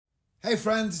Hey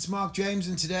friends, it's Mark James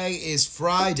and today is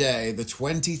Friday, the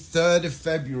 23rd of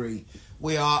February.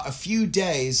 We are a few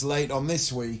days late on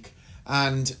this week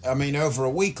and, over a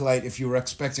week late if you were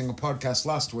expecting a podcast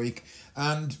last week.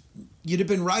 And you'd have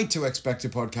been right to expect a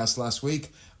podcast last week.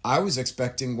 I was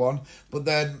expecting one, but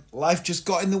then life just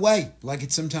got in the way, like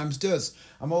it sometimes does.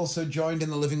 I'm also joined in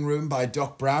the living room by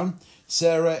Doc Brown.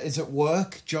 Sarah is at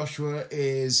work. Joshua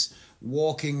is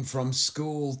walking from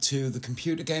school to the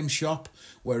computer game shop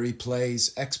where he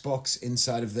plays Xbox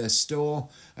inside of their store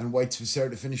and waits for Sarah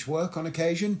to finish work on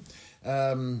occasion.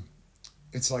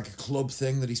 It's like a club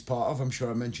thing that he's part of. I'm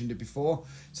sure I mentioned it before.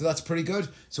 So that's pretty good.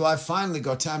 So I've finally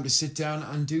got time to sit down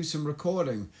and do some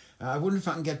recording. I wonder if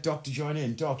I can get Doc to join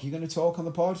in. Doc, you going to talk on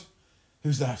the pod?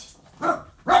 Who's that?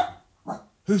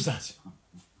 Who's that?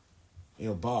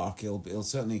 He'll bark. He'll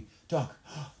certainly... Doc,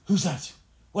 who's that?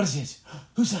 What is it?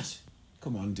 Who's that?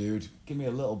 Come on, dude. Give me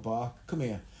a little bark. Come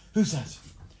here. Who's that?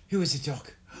 Who is it,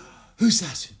 Doc? Who's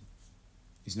that?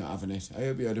 He's not having it. I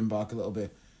hope you heard him bark a little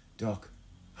bit. Doc.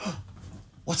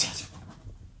 What's that?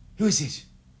 Who is it?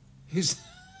 Who's...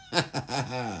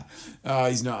 Oh,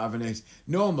 he's not having it.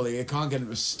 Normally, I can't get him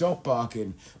to stop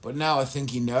barking. But now I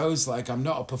think he knows, like, I'm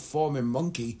not a performing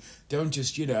monkey. Don't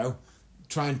just,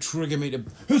 try and trigger me to...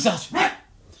 Who's that?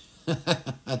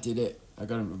 I did it. I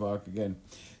got him to bark again.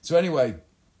 So anyway...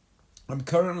 I'm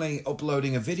currently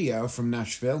uploading a video from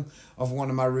Nashville of one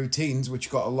of my routines, which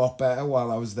got a lot better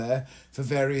while I was there for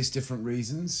various different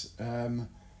reasons. I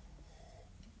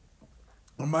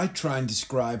might try and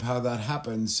describe how that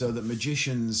happened so that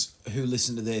magicians who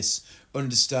listen to this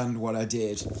understand what I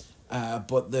did,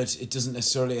 but that it doesn't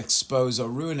necessarily expose or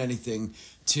ruin anything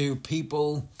to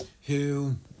people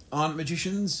who aren't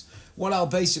magicians. What I'll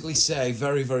basically say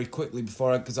very, very quickly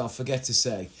because I'll forget to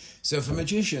say. So for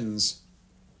magicians...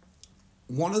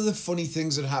 One of the funny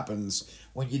things that happens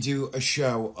when you do a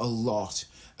show a lot,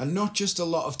 and not just a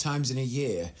lot of times in a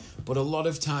year, but a lot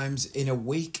of times in a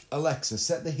week. Alexa,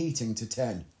 set the heating to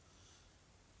 10.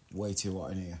 Way too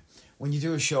hot in here. When you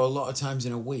do a show a lot of times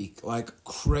in a week, like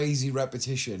crazy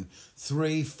repetition,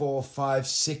 3, 4, 5,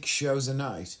 6 shows a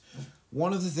night,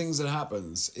 one of the things that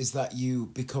happens is that you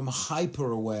become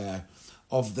hyper aware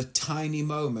of the tiny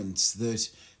moments that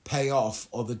pay off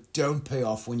or that don't pay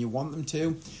off when you want them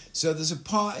to. So there's a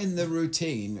part in the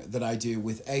routine that I do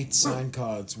with 8 sign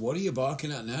cards. What are you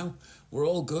barking at now? We're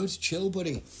all good. Chill,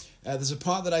 buddy. There's a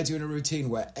part that I do in a routine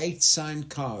where 8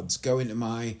 signed cards go into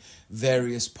my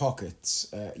various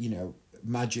pockets,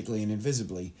 magically and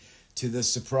invisibly, to the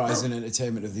surprise and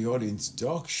entertainment of the audience.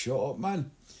 Doc, shut up, man.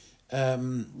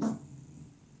 Oh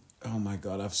my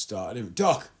God, I've started.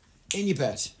 Doc, in your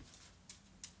bed.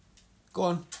 Go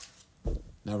on.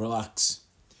 Now relax.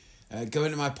 Go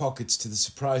into my pockets to the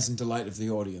surprise and delight of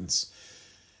the audience.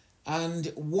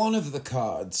 And one of the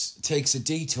cards takes a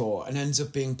detour and ends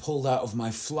up being pulled out of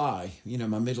my fly,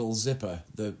 my middle zipper,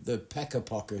 the pecker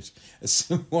pocket, as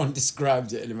someone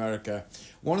described it in America.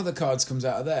 One of the cards comes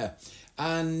out of there.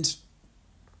 And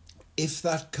if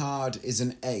that card is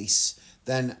an ace,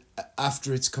 then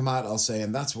after it's come out, I'll say,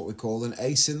 and that's what we call an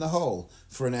ace in the hole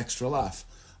for an extra laugh.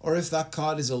 Or if that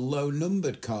card is a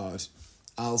low-numbered card,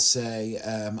 I'll say,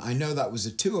 I know that was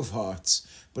a 2 of hearts,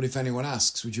 but if anyone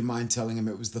asks, would you mind telling him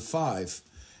it was the 5?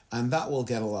 And that will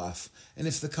get a laugh. And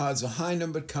if the card's a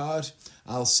high-numbered card,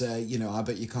 I'll say, I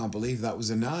bet you can't believe that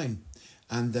was a 9.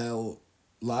 And they'll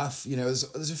laugh.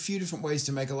 There's a few different ways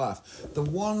to make a laugh. The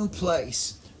one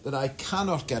place that I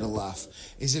cannot get a laugh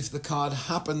is if the card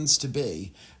happens to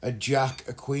be a jack,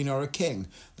 a queen, or a king.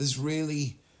 There's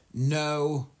really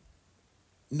no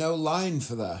line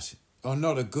for that. Or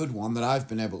not a good one that I've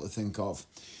been able to think of.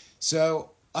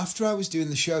 So after I was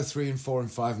doing the show 3 and 4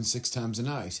 and 5 and 6 times a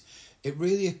night, it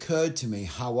really occurred to me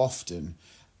how often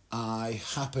I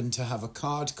happen to have a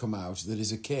card come out that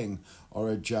is a king or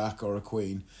a jack or a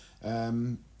queen.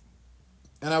 And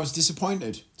I was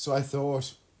disappointed. So I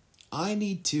thought, I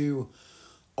need to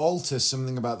alter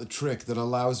something about the trick that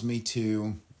allows me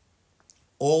to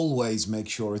always make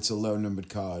sure it's a low-numbered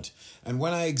card. And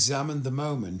when I examined the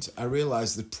moment, I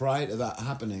realised that prior to that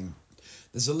happening,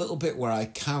 there's a little bit where I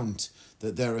count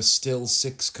that there are still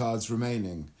 6 cards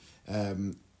remaining.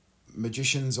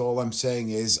 Magicians, all I'm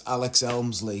saying is Alex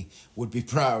Elmsley would be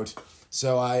proud.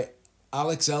 So I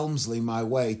Alex Elmsley my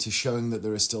way to showing that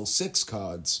there are still 6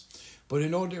 cards. But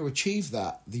in order to achieve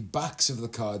that, the backs of the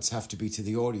cards have to be to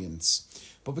the audience.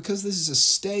 But because this is a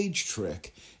stage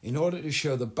trick, in order to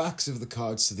show the backs of the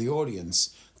cards to the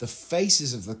audience, the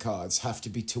faces of the cards have to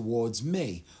be towards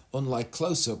me, unlike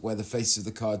close-up where the faces of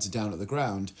the cards are down at the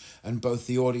ground, and both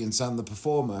the audience and the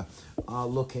performer are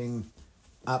looking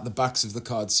at the backs of the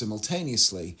cards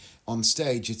simultaneously. On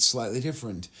stage, it's slightly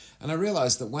different. And I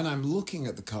realised that when I'm looking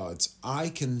at the cards, I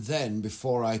can then,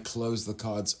 before I close the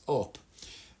cards up,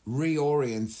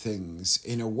 reorient things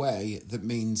in a way that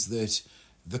means that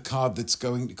the card that's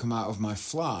going to come out of my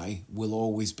fly will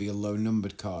always be a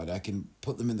low-numbered card. I can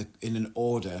put them in an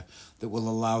order that will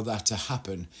allow that to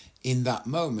happen in that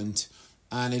moment,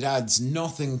 and it adds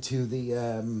nothing to the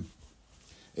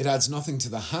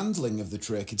handling of the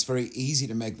trick. It's very easy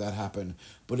to make that happen,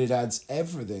 but it adds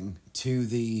everything to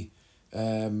the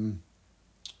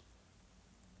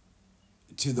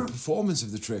performance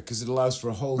of the trick, because it allows for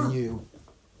a whole new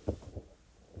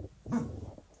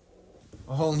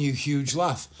huge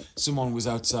laugh. Someone was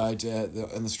outside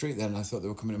on the street then, and I thought they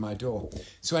were coming to my door.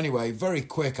 So anyway, very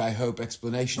quick, I hope,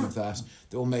 explanation of that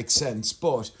will make sense.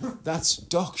 But that's,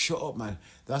 Doc, shut up, man.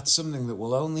 That's something that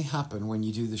will only happen when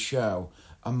you do the show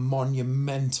a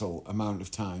monumental amount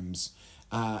of times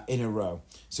in a row.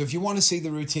 So if you want to see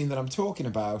the routine that I'm talking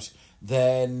about,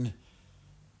 then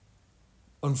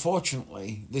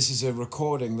unfortunately, this is a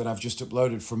recording that I've just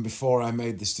uploaded from before I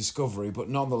made this discovery, but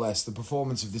nonetheless, the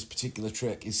performance of this particular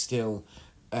trick is still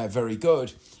very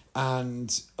good,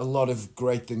 and a lot of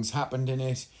great things happened in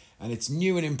it, and it's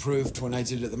new and improved when I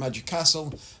did it at the Magic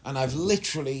Castle, and I've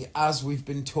literally, as we've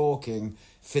been talking,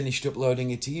 finished uploading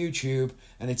it to YouTube,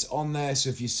 and it's on there. So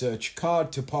if you search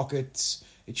Card to Pockets,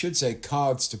 it should say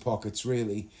Cards to Pockets,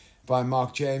 really, by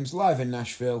Mark James, live in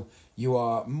Nashville. You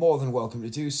are more than welcome to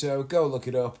do so. Go look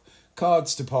it up.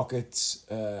 Cards to Pockets.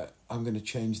 I'm going to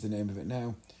change the name of it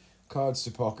now. Cards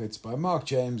to Pockets by Mark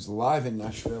James, live in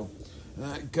Nashville.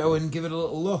 Go and give it a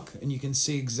little look, and you can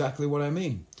see exactly what I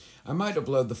mean. I might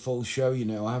upload the full show,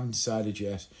 I haven't decided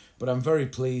yet, but I'm very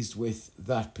pleased with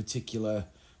that particular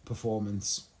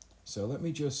performance. So let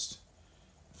me just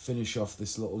finish off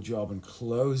this little job and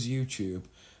close YouTube,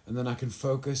 and then I can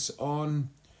focus on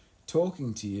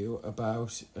talking to you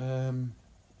about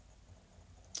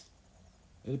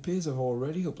it appears I've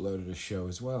already uploaded a show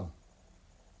as well.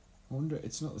 I wonder,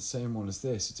 it's not the same one as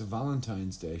this. It's a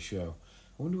Valentine's Day show.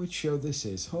 I wonder which show this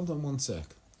is. Hold on one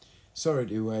sec. Sorry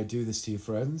to do this to your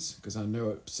friends, because I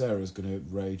know Sarah's going to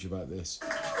rage about this.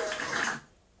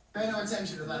 Pay no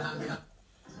attention to that hand.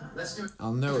 Let's do it.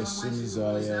 I'll know as soon as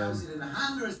I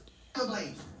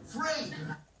free.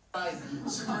 Right.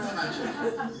 Super magic.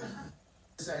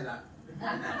 Say that.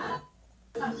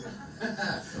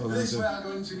 For this way, I'm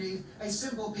going to need a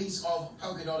simple piece of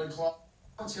polka dotted cloth.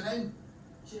 What's your name?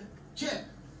 Chip.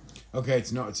 Okay,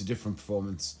 it's not. It's a different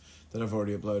performance that I've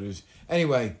already uploaded.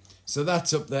 Anyway, so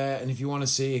that's up there, and if you want to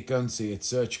see it, go and see it.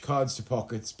 Search Cards to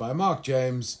Pockets by Mark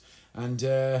James, and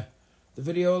the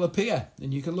video will appear,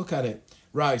 and you can look at it.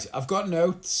 Right, I've got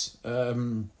notes.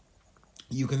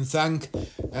 You can thank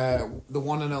the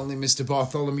one and only Mr.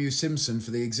 Bartholomew Simpson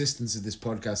for the existence of this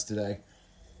podcast today,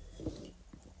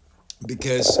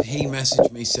 because he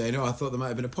messaged me saying, I thought there might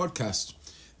have been a podcast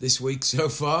this week so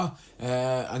far.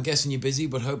 I'm guessing you're busy,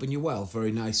 but hoping you're well.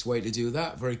 Very nice way to do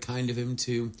that. Very kind of him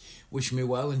to wish me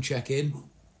well and check in.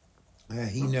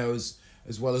 He knows,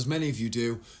 as well as many of you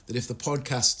do, that if the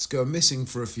podcasts go missing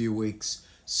for a few weeks,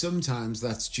 sometimes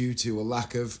that's due to a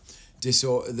lack of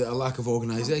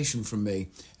organisation from me,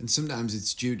 and sometimes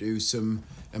it's due to some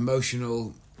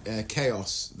emotional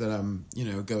chaos that I'm,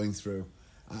 going through.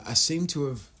 I seem to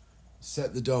have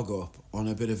set the dog up on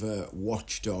a bit of a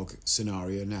watchdog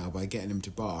scenario now by getting him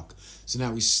to bark. So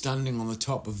now he's standing on the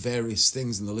top of various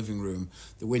things in the living room,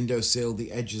 the windowsill,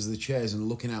 the edges of the chairs, and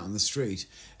looking out on the street.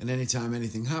 And anytime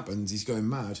anything happens, he's going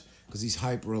mad because he's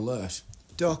hyper alert.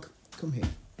 Doc, come here.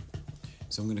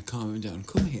 So I'm going to calm him down.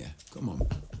 Come here. Come on.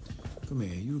 Come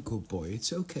here. You're a good boy.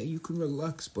 It's okay. You can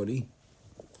relax, buddy.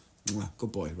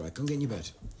 Good boy. Right, come get in your bed.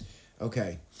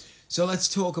 Okay. So let's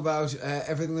talk about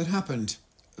everything that happened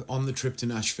on the trip to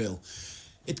Nashville.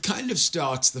 It kind of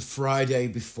starts the Friday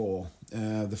before.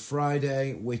 The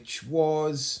Friday, which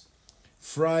was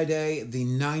Friday the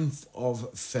 9th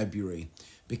of February,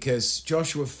 because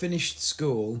Joshua finished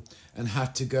school and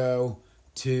had to go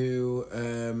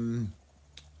to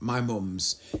my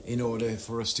mum's in order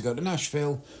for us to go to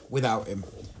Nashville without him.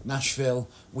 Nashville,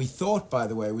 we thought, by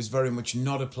the way, was very much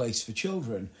not a place for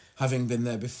children, having been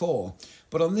there before.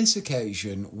 But on this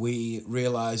occasion, we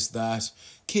realised that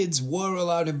kids were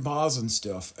allowed in bars and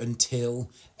stuff until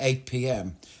 8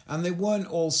 p.m. And they weren't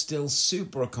all still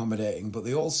super accommodating, but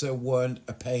they also weren't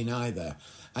a pain either.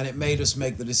 And it made us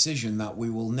make the decision that we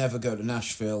will never go to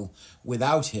Nashville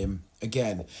without him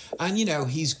again. And,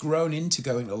 he's grown into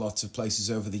going to lots of places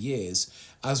over the years.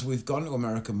 As we've gone to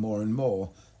America more and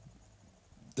more,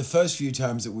 the first few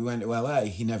times that we went to LA,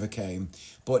 he never came.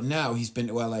 But now he's been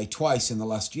to LA twice in the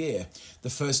last year. The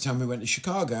first time we went to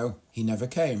Chicago, he never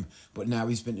came. But now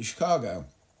he's been to Chicago.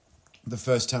 The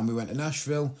first time we went to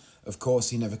Nashville, of course,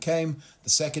 he never came. The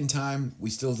second time,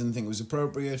 we still didn't think it was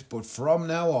appropriate. But from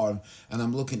now on, and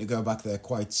I'm looking to go back there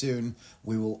quite soon,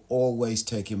 we will always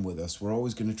take him with us. We're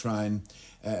always going to try and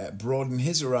broaden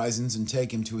his horizons and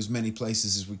take him to as many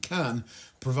places as we can,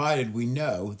 provided we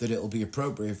know that it'll be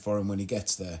appropriate for him when he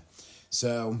gets there.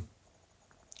 So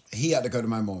he had to go to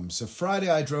my mum's. So Friday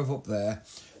I drove up there,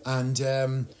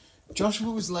 and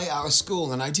Joshua was late out of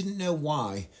school, and I didn't know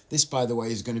why. This, by the way,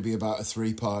 is going to be about a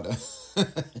 3-parter.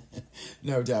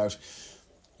 No doubt.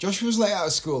 Joshua was late out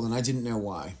of school, and I didn't know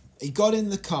why. He got in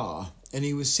the car, and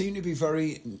he seemed to be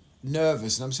very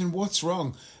nervous, and I'm saying, what's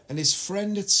wrong? And his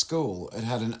friend at school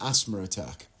had an asthma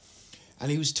attack.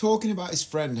 And he was talking about his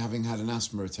friend having had an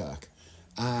asthma attack,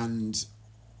 and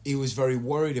he was very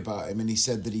worried about him, and he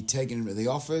said that he'd taken him to the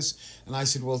office. And I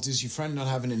said, well, does your friend not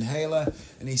have an inhaler?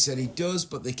 And he said he does,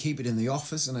 but they keep it in the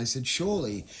office. And I said,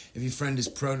 surely, if your friend is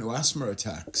prone to asthma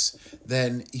attacks,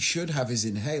 then he should have his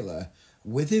inhaler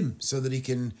with him so that he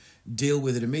can deal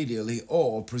with it immediately,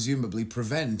 or presumably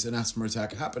prevent an asthma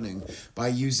attack happening by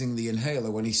using the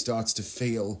inhaler when he starts to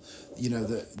feel,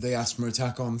 the asthma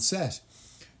attack on set.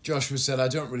 Joshua said, I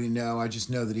don't really know, I just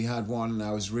know that he had one, and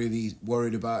I was really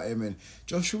worried about him. And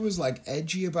Joshua was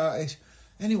edgy about it.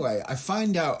 Anyway, I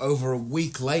find out over a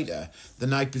week later, the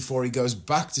night before he goes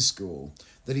back to school,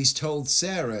 that he's told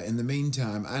Sarah in the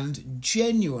meantime, and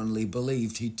genuinely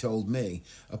believed he'd told me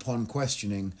upon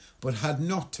questioning, but had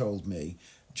not told me,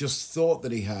 just thought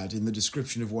that he had in the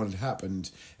description of what had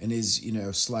happened in his,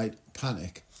 slight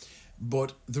panic.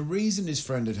 But the reason his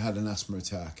friend had had an asthma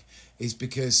attack is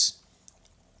because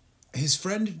his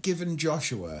friend had given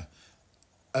Joshua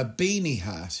a beanie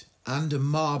hat and a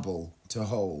marble to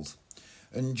hold.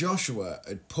 And Joshua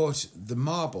had put the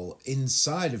marble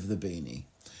inside of the beanie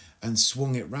and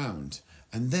swung it round,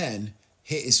 and then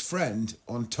hit his friend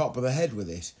on top of the head with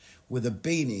it, with a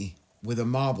beanie with a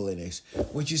marble in it,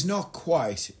 which is not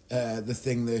quite the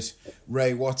thing that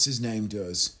Ray, what's his name,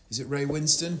 does. Is it Ray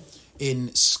Winston?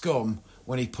 In Scum,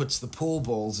 when he puts the pool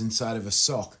balls inside of a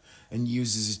sock and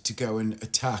uses it to go and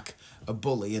attack a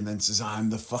bully, and then says, I'm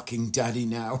the fucking daddy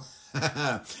now.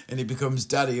 And he becomes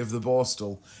daddy of the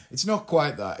Borstal. It's not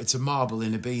quite that. It's a marble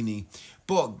in a beanie.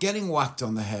 But getting whacked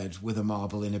on the head with a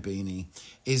marble in a beanie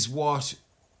is what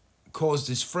caused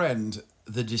his friend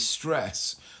the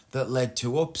distress that led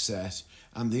to upset,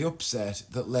 and the upset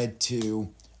that led to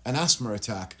an asthma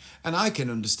attack. And I can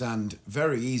understand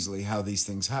very easily how these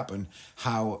things happen,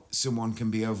 how someone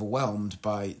can be overwhelmed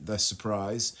by the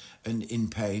surprise and in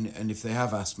pain, and if they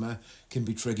have asthma, can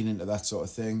be triggered into that sort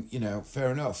of thing,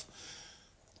 fair enough.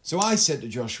 So I said to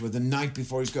Joshua the night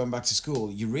before he's going back to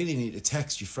school, you really need to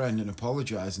text your friend and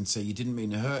apologise and say you didn't mean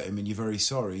to hurt him and you're very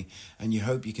sorry and you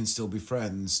hope you can still be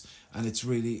friends. And it's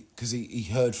really, because he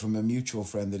heard from a mutual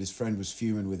friend that his friend was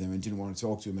fuming with him and didn't want to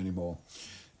talk to him anymore.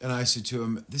 And I said to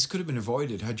him, this could have been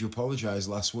avoided had you apologised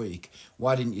last week.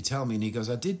 Why didn't you tell me? And he goes,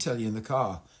 I did tell you in the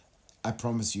car. I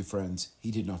promise you, friends,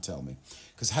 he did not tell me.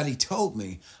 Because had he told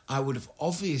me, I would have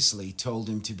obviously told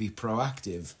him to be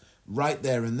proactive right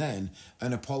there and then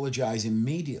and apologise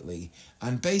immediately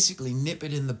and basically nip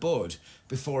it in the bud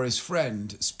before his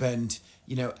friend spent,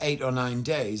 8 or 9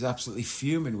 days absolutely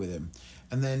fuming with him.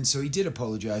 And then, so he did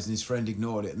apologise and his friend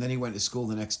ignored it. And then he went to school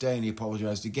the next day and he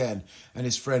apologised again. And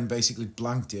his friend basically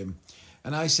blanked him.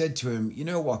 And I said to him, you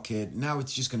know what, kid, now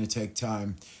it's just going to take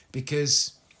time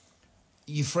because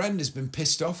your friend has been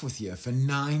pissed off with you for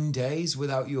 9 days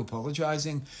without you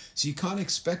apologising. So you can't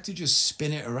expect to just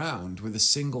spin it around with a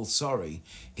single sorry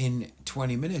in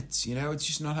 20 minutes. It's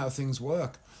just not how things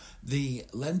work. The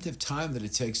length of time that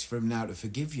it takes for him now to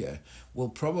forgive you will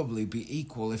probably be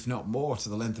equal, if not more, to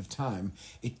the length of time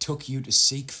it took you to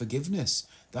seek forgiveness.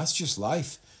 That's just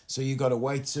life. So you got to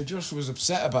wait. So Josh was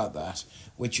upset about that,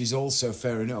 which is also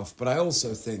fair enough. But I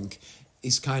also think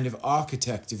he's kind of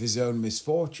architect of his own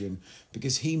misfortune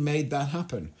because he made that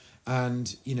happen.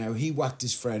 And, he whacked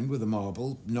his friend with a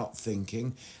marble, not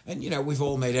thinking. And, we've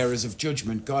all made errors of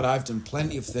judgment. God, I've done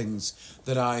plenty of things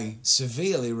that I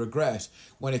severely regret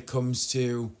when it comes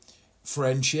to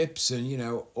friendships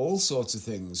and, all sorts of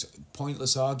things.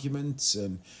 Pointless arguments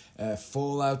and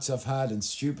fallouts I've had and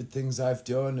stupid things I've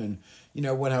done. And,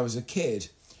 when I was a kid,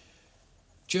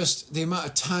 just the amount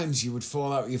of times you would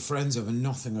fall out with your friends over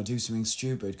nothing or do something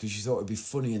stupid because you thought it'd be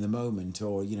funny in the moment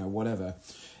or, whatever.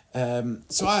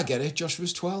 So I get it. Josh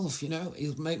was 12,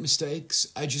 he'll make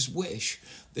mistakes. I just wish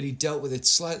that he dealt with it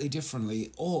slightly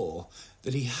differently or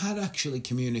that he had actually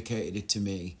communicated it to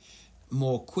me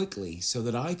more quickly so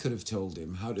that I could have told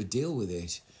him how to deal with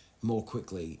it more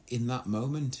quickly in that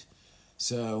moment.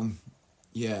 So,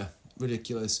 yeah,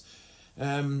 ridiculous.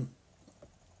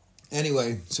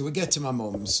 Anyway, so we get to my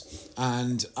mum's,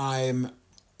 and I'm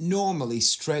normally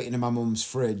straight into my mum's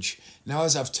fridge. Now,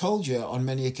 as I've told you on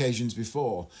many occasions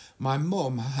before, my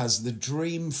mum has the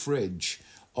dream fridge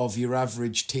of your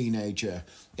average teenager.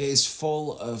 It is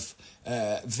full of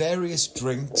various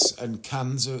drinks and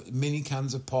mini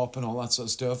cans of pop and all that sort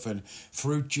of stuff, and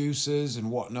fruit juices and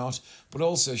whatnot. But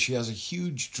also she has a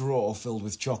huge drawer filled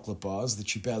with chocolate bars that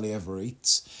she barely ever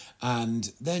eats,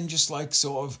 and then just like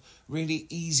sort of really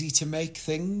easy to make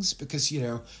things, because, you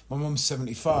know, my mum's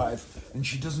 75 and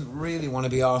she doesn't really want to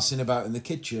be arsing about in the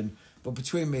kitchen. But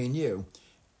between me and you,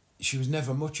 she was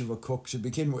never much of a cook to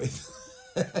begin with.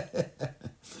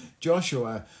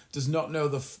 Joshua does not know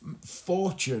the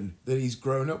fortune that he's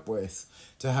grown up with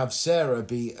to have Sarah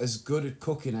be as good at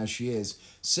cooking as she is.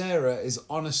 Sarah is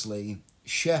honestly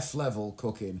chef level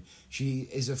cooking. She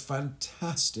is a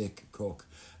fantastic cook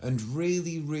and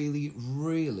really, really,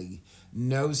 really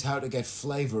knows how to get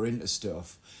flavour into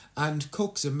stuff and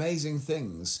cooks amazing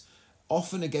things.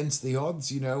 Often against the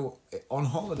odds, you know, on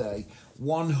holiday,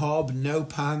 one hob, no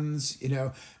pans, you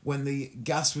know, when the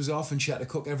gas was off and she had to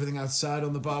cook everything outside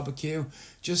on the barbecue.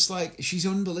 Just like, she's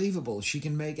unbelievable. She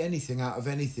can make anything out of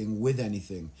anything with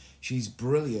anything. She's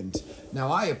brilliant.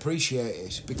 Now, I appreciate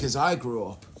it because I grew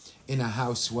up in a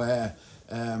house where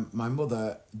my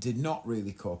mother did not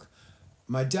really cook.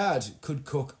 My dad could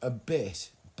cook a bit,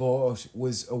 but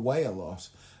was away a lot.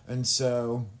 And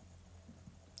so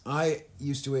I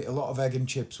used to eat a lot of egg and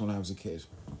chips when I was a kid,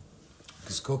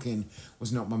 because cooking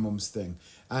was not my mum's thing.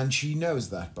 And she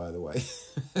knows that, by the way.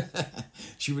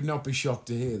 She would not be shocked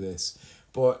to hear this.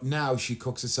 But now she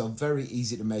cooks herself very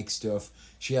easy to make stuff.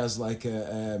 She has like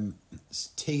a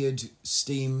tiered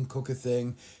steam cooker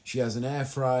thing. She has an air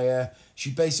fryer. She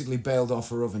basically bailed off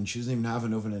her oven. She doesn't even have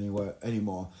an oven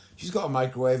anymore. She's got a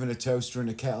microwave and a toaster and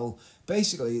a kettle.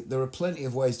 Basically, there are plenty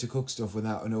of ways to cook stuff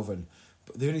without an oven.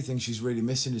 But the only thing she's really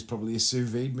missing is probably a sous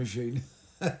vide machine.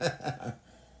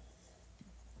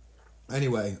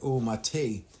 Anyway, my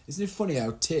tea. Isn't it funny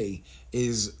how tea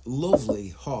is lovely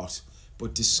hot,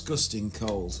 but disgusting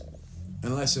cold?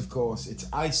 Unless, of course, it's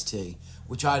iced tea,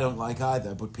 which I don't like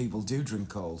either, but people do drink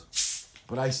cold.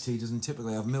 But iced tea doesn't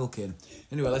typically have milk in.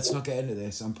 Anyway, let's not get into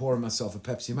this. I'm pouring myself a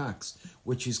Pepsi Max,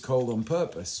 which is cold on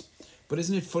purpose. But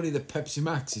isn't it funny that Pepsi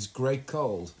Max is great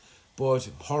cold, but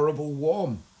horrible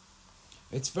warm?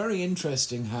 It's very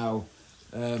interesting how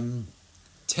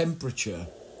temperature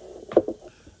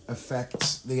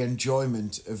affects the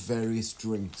enjoyment of various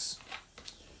drinks.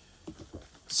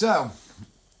 So,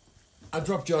 I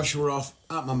dropped Joshua off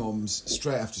at my mum's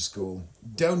straight after school.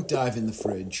 Don't dive in the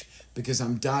fridge because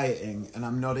I'm dieting and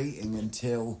I'm not eating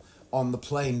until on the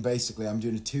plane. Basically, I'm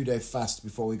doing a 2-day fast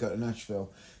before we go to Nashville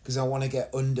because I want to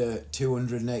get under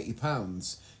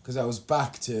 £280 because I was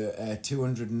back to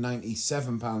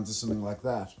 £297 or something like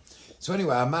that. So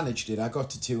anyway, I managed it. I got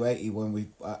to 280 when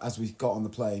as we got on the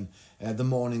plane. The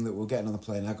morning that we were getting on the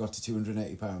plane, I got to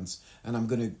 £280, and I'm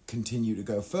going to continue to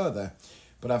go further.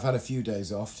 But I've had a few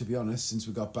days off, to be honest, since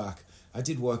we got back. I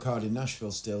did work hard in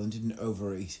Nashville still and didn't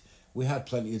overeat. We had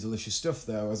plenty of delicious stuff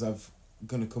though, as I've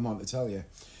going to come on to tell you.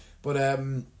 But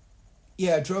I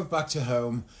drove back to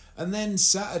home, and then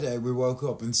Saturday we woke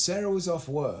up and Sarah was off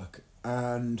work,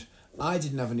 and I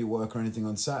didn't have any work or anything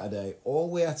on Saturday. All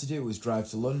we had to do was drive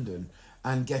to London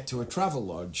and get to a travel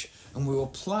lodge, and we were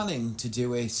planning to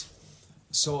do it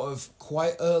sort of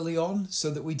quite early on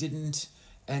so that we didn't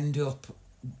end up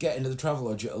getting to the travel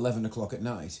lodge at 11 o'clock at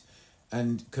night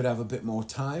and could have a bit more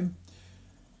time.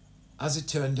 As it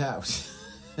turned out,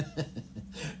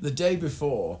 the day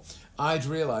before, I'd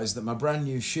realised that my brand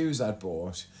new shoes I'd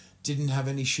bought didn't have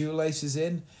any shoelaces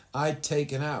in. I'd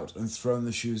taken out and thrown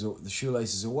the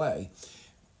shoelaces away,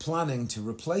 planning to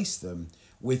replace them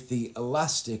with the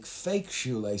elastic fake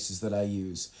shoelaces that I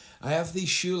use. I have these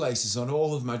shoelaces on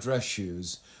all of my dress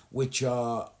shoes, which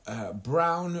are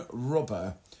brown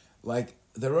rubber, like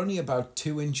they're only about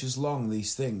 2 inches long,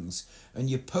 these things, and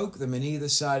you poke them in either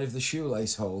side of the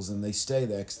shoelace holes and they stay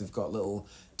there because they've got little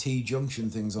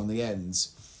T-junction things on the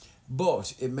ends.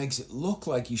 But it makes it look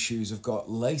like your shoes have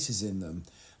got laces in them,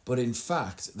 but in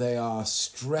fact they are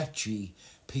stretchy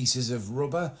pieces of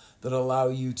rubber that allow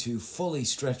you to fully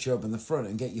stretch up in the front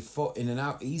and get your foot in and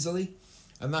out easily.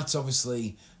 And that's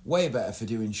obviously way better for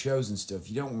doing shows and stuff.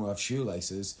 You don't want to have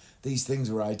shoelaces. These things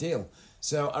are ideal.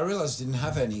 So I realised I didn't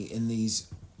have any in these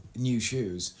new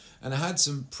shoes. And I had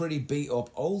some pretty beat up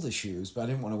older shoes, but I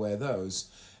didn't want to wear those.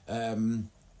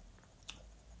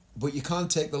 but you can't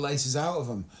take the laces out of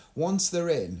them. Once they're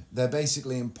in, they're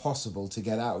basically impossible to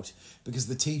get out because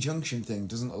the T-junction thing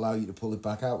doesn't allow you to pull it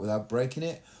back out without breaking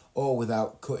it or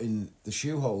without cutting the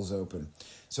shoe holes open.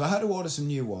 So I had to order some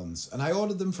new ones, and I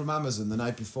ordered them from Amazon the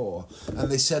night before, and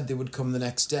they said they would come the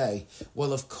next day.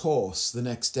 Well, of course, the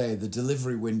next day, the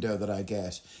delivery window that I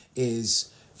get is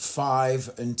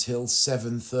 5 until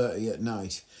 7:30 at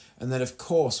night. And then, of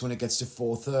course, when it gets to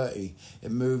 4:30,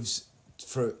 it moves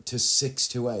to 6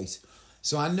 to 8.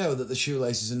 So I know that the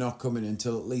shoelaces are not coming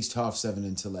until at least 7:30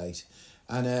 until 8.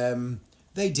 And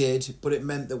they did, but it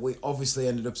meant that we obviously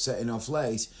ended up setting off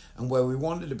late, and where we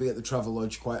wanted to be at the travel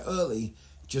lodge quite early,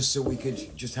 just so we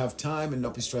could just have time and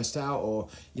not be stressed out, or,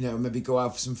 you know, maybe go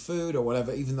out for some food or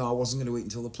whatever, even though I wasn't going to eat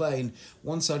until the plane.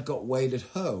 Once I'd got weighed at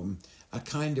home, I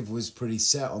kind of was pretty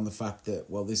set on the fact that,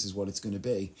 well, this is what it's going to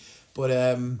be.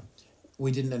 But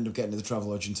we didn't end up getting to the travel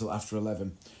lodge until after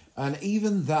 11. And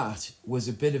even that was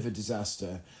a bit of a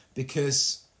disaster,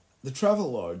 because the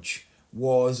travel lodge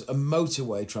was a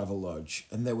motorway travel lodge,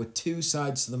 and there were two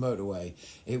sides to the motorway.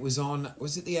 It was on,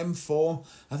 was it the M4?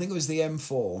 I think it was the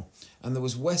M4, and there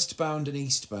was westbound and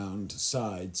eastbound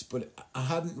sides, but I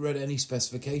hadn't read any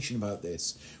specification about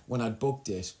this when I'd booked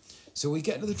it. So we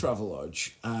get to the travel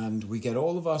lodge, and we get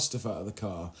all of our stuff out of the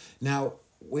car. Now,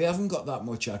 we haven't got that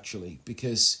much, actually,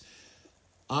 because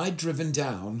I'd driven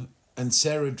down, and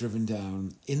Sarah had driven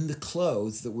down, in the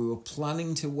clothes that we were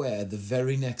planning to wear the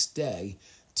very next day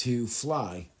to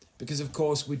fly, because of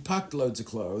course we'd packed loads of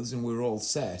clothes and we were all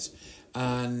set,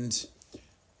 and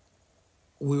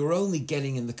we were only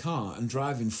getting in the car and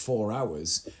driving 4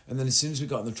 hours, and then as soon as we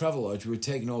got in the travel lodge we were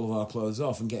taking all of our clothes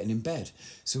off and getting in bed.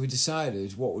 So we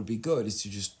decided what would be good is to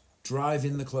just drive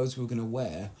in the clothes we were going to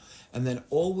wear, and then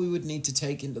all we would need to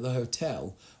take into the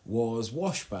hotel was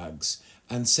wash bags.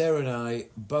 And Sarah and I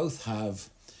both have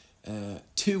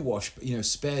two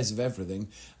spares of everything.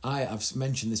 I've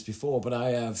mentioned this before, but I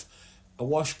have a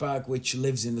wash bag which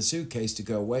lives in the suitcase to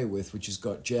go away with, which has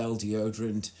got gel,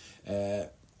 deodorant,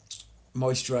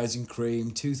 moisturising cream,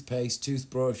 toothpaste,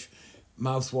 toothbrush,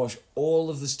 mouthwash,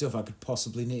 all of the stuff I could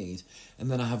possibly need.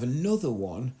 And then I have another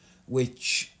one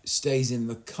which stays in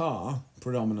the car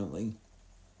predominantly,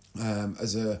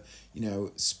 as a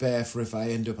spare for if I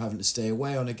end up having to stay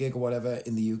away on a gig or whatever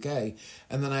in the UK.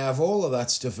 And then I have all of that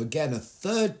stuff again a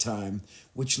third time,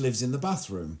 which lives in the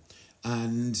bathroom.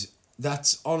 And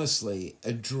that's honestly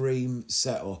a dream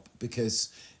setup, because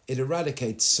it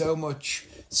eradicates so much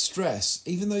stress.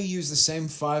 Even though you use the same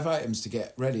 5 items to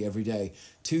get ready every day: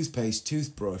 toothpaste,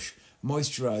 toothbrush,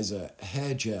 moisturiser,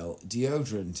 hair gel,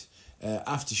 deodorant,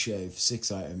 aftershave,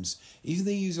 6 items. Even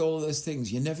though you use all of those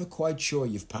things, you're never quite sure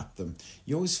you've packed them.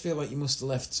 You always feel like you must have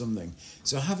left something.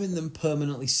 So having them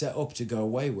permanently set up to go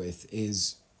away with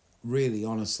is really,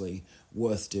 honestly,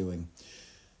 worth doing.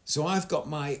 So I've got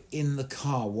my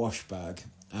in-the-car wash bag,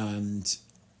 and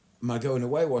my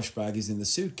going-away wash bag is in the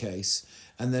suitcase,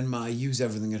 and then my use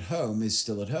everything at home is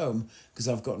still at home, because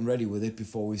I've gotten ready with it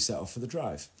before we set off for the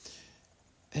drive.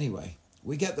 Anyway,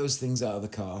 we get those things out of the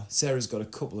car. Sarah's got a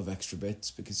couple of extra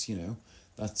bits because,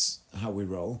 that's how we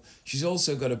roll. She's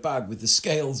also got a bag with the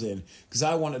scales in, because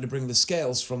I wanted to bring the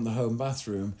scales from the home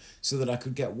bathroom so that I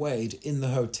could get weighed in the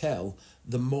hotel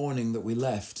the morning that we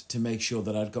left to make sure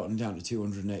that I'd gotten down to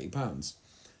 280 pounds.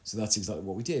 So that's exactly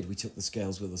what we did. We took the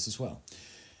scales with us as well.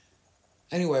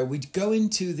 Anyway, we'd go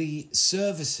into the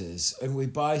services and we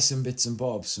buy some bits and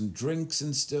bobs, some drinks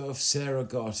and stuff. Sarah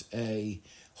got a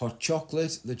hot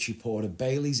chocolate that she poured a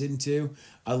Baileys into.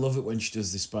 I love it when she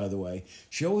does this, by the way.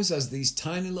 She always has these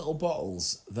tiny little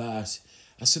bottles that,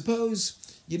 I suppose,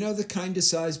 the kind of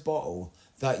size bottle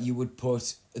that you would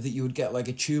get like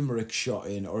a turmeric shot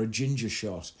in, or a ginger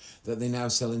shot that they now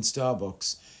sell in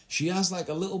Starbucks. She has like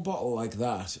a little bottle like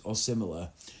that or similar,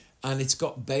 and it's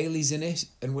got Baileys in it,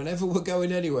 and whenever we're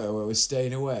going anywhere where we're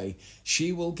staying away,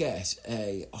 she will get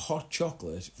a hot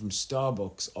chocolate from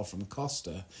Starbucks or from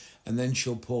Costa, and then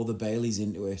she'll pour the Baileys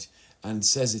into it and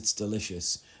says it's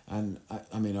delicious. And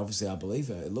I mean, obviously I believe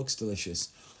her, it looks delicious.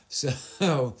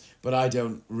 So, but I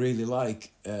don't really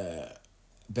like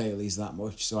Baileys that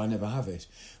much, so I never have it.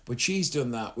 But she's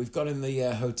done that. We've got in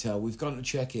the hotel, we've gone to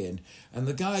check in, and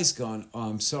the guy's gone, "Oh,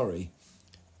 I'm sorry,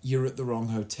 you're at the wrong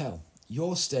hotel.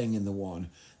 You're staying in the one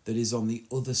that is on the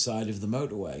other side of the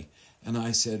motorway." And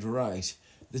I said, "Right.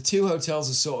 The two hotels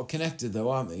are sort of connected though,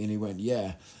 aren't they?" And he went,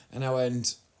 "Yeah." And I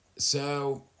went,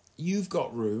 "So you've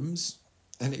got rooms?"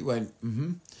 And he went,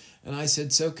 "Mm-hmm." And I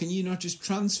said, "So can you not just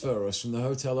transfer us from the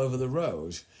hotel over the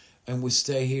road and we'll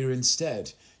stay here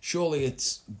instead?" surely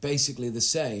it's basically the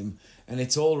same, and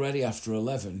it's already after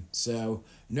 11, so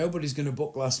nobody's going to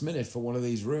book last minute for one of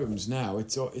these rooms now.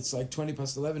 It's like 20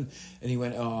 past 11, and he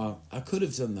went, oh, I could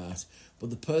have done that, but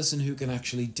the person who can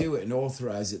actually do it and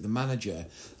authorise it, the manager,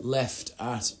 left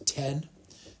at 10,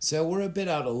 so we're a bit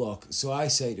out of luck. So I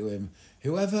say to him,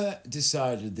 whoever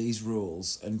decided these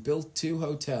rules and built 2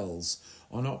 hotels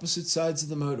on opposite sides of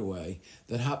the motorway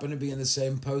that happen to be in the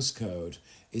same postcode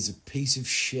is a piece of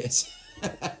shit.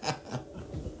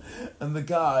 And the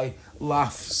guy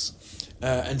laughs.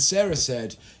 And Sarah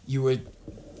said, you were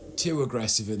too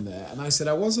aggressive in there. And I said,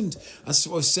 I wasn't. I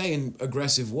was saying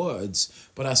aggressive words,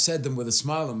 but I said them with a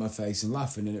smile on my face and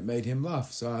laughing, and it made him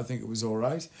laugh. So I think it was all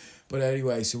right. But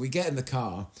anyway, so we get in the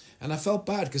car, and I felt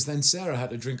bad because then Sarah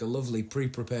had to drink a lovely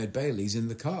pre-prepared Baileys in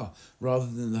the car rather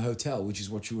than the hotel, which is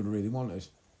what she would have really wanted.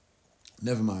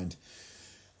 Never mind.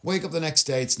 Wake up the next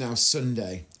day, it's now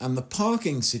Sunday, and the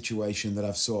parking situation that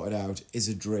I've sorted out is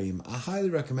a dream. I highly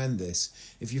recommend this.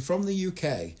 If you're from the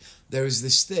UK, there is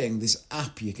this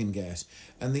app you can get,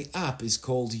 and the app is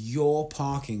called Your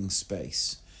Parking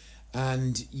Space.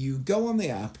 And you go on the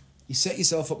app, you set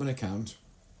yourself up an account,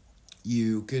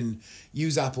 you can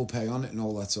use Apple Pay on it and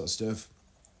all that sort of stuff.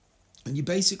 And you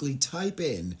basically type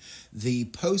in the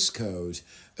postcode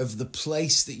of the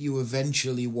place that you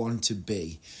eventually want to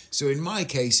be. So in my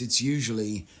case, it's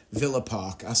usually Villa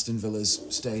Park, Aston Villa's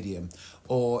stadium.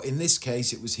 Or in this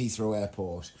case, it was Heathrow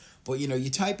Airport. But, you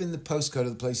type in the postcode of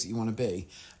the place that you want to be,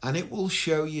 and it will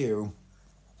show you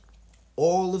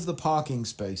all of the parking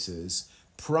spaces,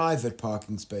 private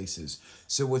parking spaces.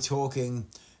 So we're talking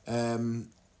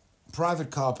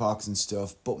private car parks and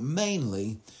stuff, but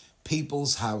mainly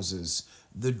people's houses,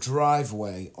 the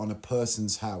driveway on a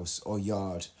person's house or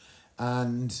yard.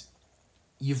 And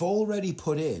you've already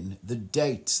put in the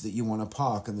dates that you want to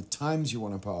park and the times you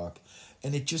want to park,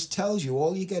 and it just tells you,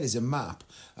 all you get is a map,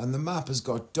 and the map has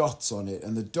got dots on it,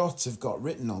 and the dots have got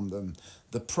written on them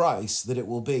the price that it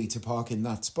will be to park in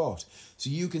that spot, so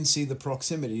you can see the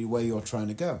proximity to where you're trying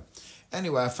to go.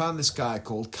 Anyway, I found this guy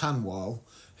called Canwall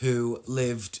who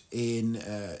lived in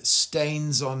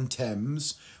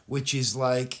Staines-on-Thames, which is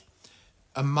like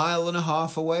a mile and a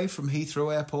half away from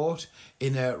Heathrow Airport,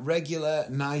 in a regular,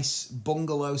 nice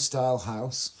bungalow-style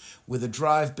house with a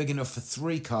drive big enough for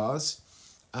 3 cars.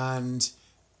 And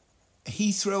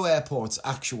Heathrow Airport's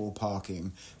actual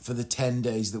parking for the 10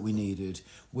 days that we needed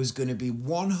was going to be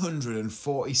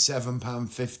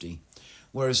 £147.50.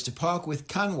 Whereas to park with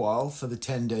Canwall for the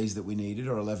 10 days that we needed,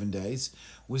 or 11 days,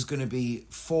 was going to be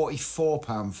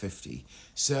 £44.50.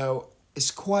 So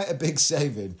it's quite a big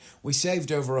saving. We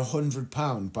saved over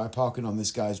 £100 by parking on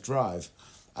this guy's drive.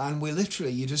 And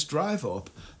you just drive up.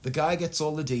 The guy gets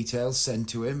all the details sent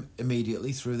to him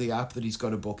immediately through the app that he's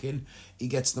got a book in. He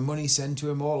gets the money sent to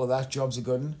him, all of that, job's a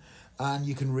good one. And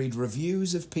you can read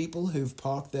reviews of people who've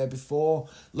parked there before.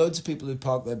 Loads of people who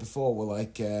parked there before were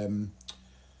like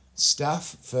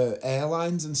staff for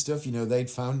airlines and stuff. They'd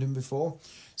found him before.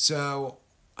 So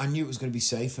I knew it was going to be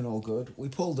safe and all good. We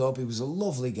pulled up. He was a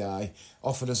lovely guy.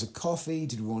 Offered us a coffee.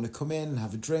 Did we want to come in and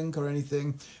have a drink or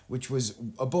anything? Which was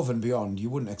above and beyond.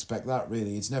 You wouldn't expect that,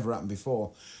 really. It's never happened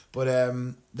before. But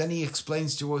then he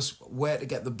explains to us where to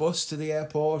get the bus to the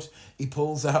airport. He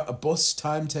pulls out a bus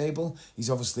timetable. He's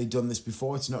obviously done this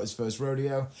before. It's not his first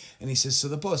rodeo. And he says, so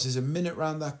the bus is a minute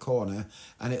round that corner,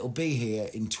 and it'll be here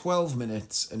in 12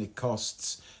 minutes, and it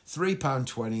costs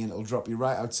 £3.20, and it'll drop you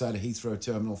right outside of Heathrow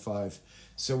Terminal 5.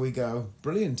 So we go,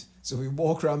 brilliant. So we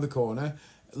walk around the corner.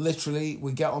 Literally,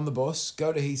 we get on the bus,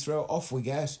 go to Heathrow, off we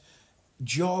get.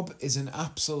 Job is an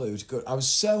absolute good. I was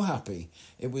so happy.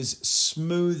 It was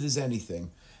smooth as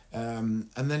anything. And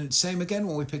then same again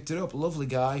when we picked it up. A lovely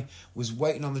guy was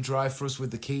waiting on the drive for us with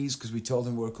the keys because we told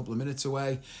him we were a couple of minutes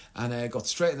away, and got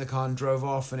straight in the car and drove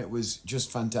off, and it was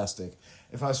just fantastic.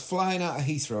 If I was flying out of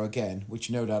Heathrow again, which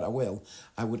no doubt I will,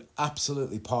 I would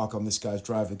absolutely park on this guy's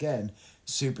drive again.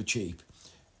 Super cheap.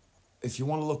 If you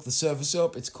want to look the service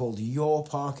up, it's called Your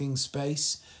Parking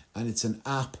Space, and it's an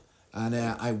app, and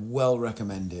I well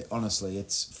recommend it. Honestly,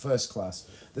 it's first class.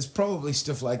 There's probably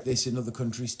stuff like this in other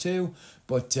countries too,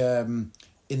 but in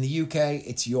the UK,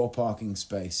 it's Your Parking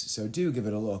Space, so do give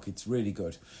it a look. It's really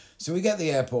good. So we get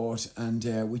the airport,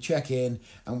 and we check in,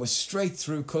 and we're straight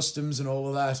through customs and all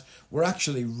of that. We're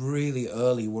actually really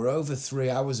early. We're over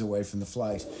 3 hours away from the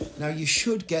flight. Now, you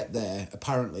should get there,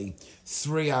 apparently,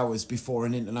 3 hours before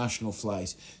an international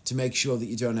flight to make sure that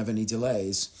you don't have any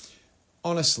delays.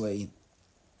 Honestly,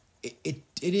 it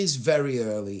is very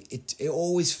early. It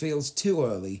always feels too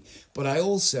early, but I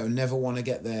also never want to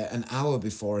get there an hour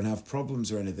before and have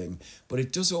problems or anything. But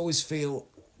it does always feel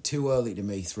too early to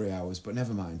me, 3 hours, but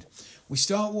never mind. we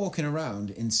start walking around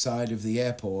inside of the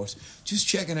airport, just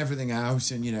checking everything out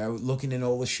and, looking in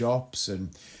all the shops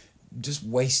and just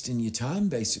wasting your time,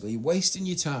 basically. Wasting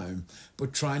your time,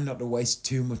 but trying not to waste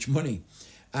too much money.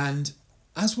 And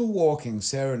as we're walking,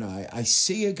 Sarah and I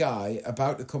see a guy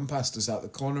about to come past us out the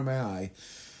corner of my eye,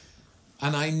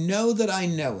 and I know that I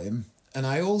know him, and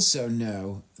I also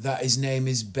know that his name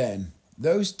is Ben.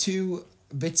 Those two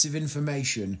bits of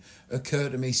information occur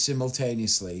to me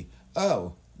simultaneously.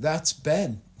 Oh, that's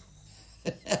Ben.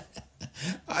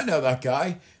 I know that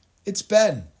guy. It's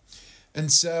Ben.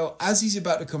 And so as he's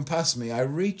about to come past me, I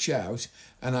reach out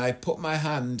and I put my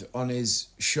hand on his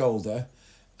shoulder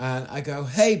and I go,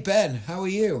 "Hey, Ben, how are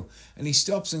you?" And he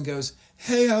stops and goes,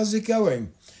 "Hey, how's it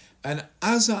going?" And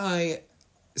as I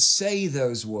say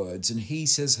those words and he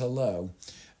says hello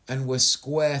and we're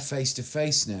square face to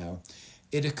face now,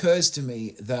 it occurs to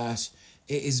me that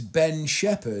it is Ben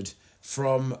Shepherd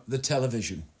from the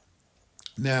television.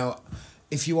 Now,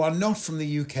 if you are not from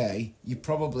the UK, you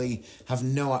probably have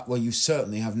you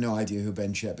certainly have no idea who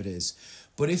Ben Shepherd is.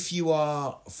 But if you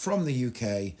are from the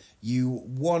UK, you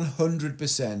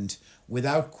 100%,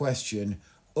 without question,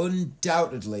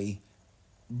 undoubtedly,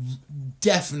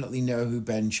 definitely know who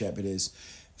Ben Shepherd is.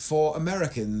 For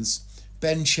Americans,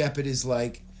 Ben Shepherd is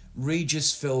like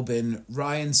Regis Philbin,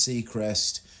 Ryan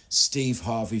Seacrest, Steve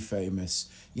Harvey famous.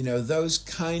 Those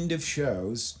kind of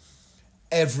shows,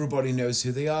 everybody knows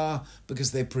who they are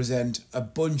because they present a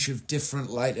bunch of different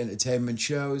light entertainment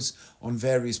shows on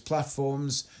various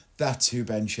platforms. That's who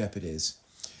Ben Shepherd is.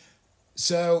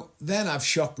 So then I've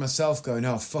shocked myself going,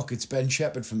 oh, fuck, it's Ben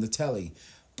Shepherd from the telly.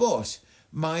 But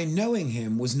my knowing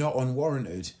him was not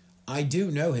unwarranted. I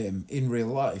do know him in real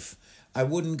life. I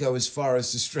wouldn't go as far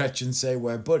as to stretch and say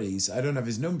we're buddies. I don't have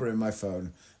his number in my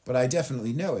phone, but I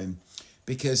definitely know him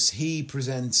because he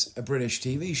presents a British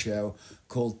TV show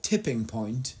called Tipping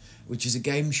Point, which is a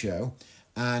game show,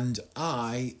 and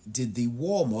I did the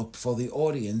warm-up for the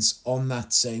audience on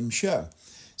that same show.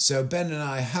 So Ben and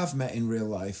I have met in real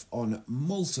life on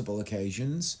multiple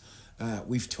occasions.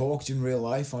 We've talked in real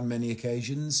life on many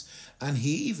occasions, and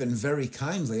he even very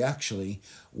kindly actually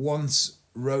once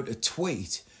wrote a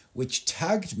tweet which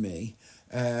tagged me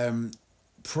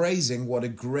praising what a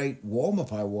great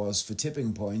warm-up I was for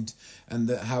Tipping Point and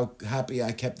how happy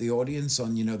I kept the audience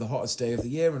on, the hottest day of the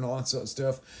year and all that sort of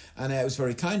stuff. And it was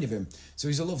very kind of him. So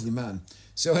he's a lovely man.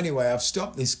 So anyway, I've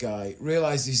stopped this guy,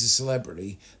 realised he's a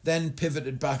celebrity, then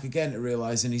pivoted back again to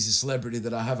realising he's a celebrity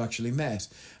that I have actually met.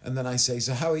 And then I say,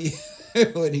 "So how are you?"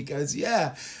 And he goes,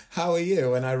 "Yeah, how are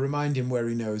you?" And I remind him where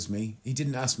he knows me. He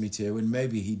didn't ask me to, and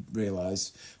maybe he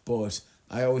realised, but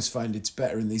I always find it's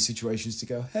better in these situations to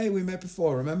go, "Hey, we met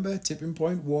before, remember? Tipping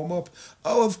Point, warm up."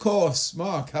 "Oh, of course,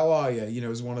 Mark, how are you?"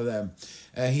 As one of them.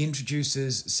 He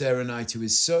introduces Sarah and I to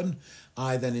his son.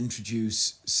 I then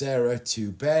introduce Sarah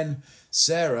to Ben.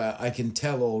 Sarah, I can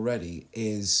tell already,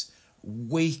 is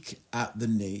weak at the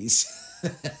knees.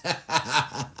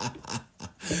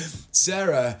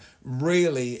 Sarah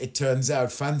really, it turns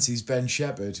out, fancies Ben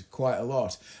Shepherd quite a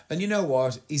lot. And you know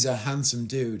what? He's a handsome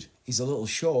dude. He's a little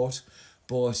short,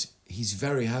 but he's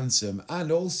very handsome.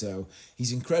 And also,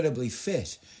 he's incredibly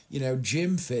fit.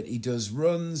 Gym fit. He does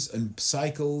runs and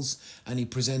cycles, and he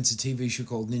presents a TV show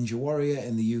called Ninja Warrior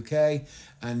in the UK.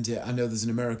 And I know there's an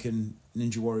American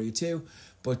Ninja Warrior too,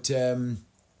 but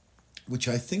which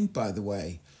I think, by the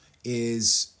way,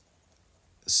 is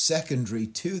secondary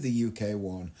to the UK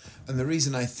one. And the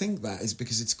reason I think that is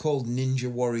because it's called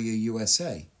Ninja Warrior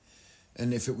USA.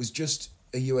 And if it was just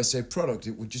a USA product,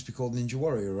 it would just be called Ninja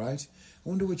Warrior, right? I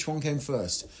wonder which one came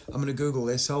first. I'm going to Google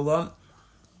this. Hold on.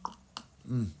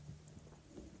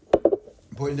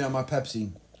 Putting down my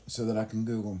Pepsi so that I can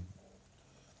Google.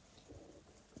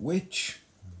 Which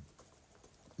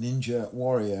Ninja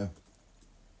Warrior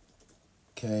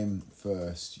came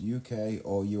first, UK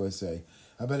or USA?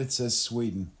 I bet it says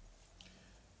Sweden.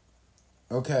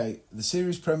 Okay, the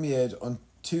series premiered on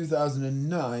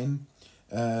 2009,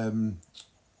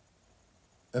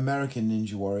 American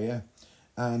Ninja Warrior,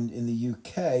 and in the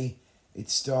UK it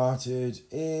started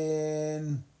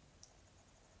in...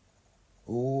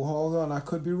 Oh, hold on, I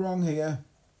could be wrong here.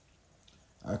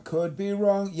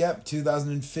 Yep,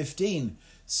 2015.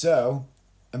 So,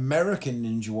 American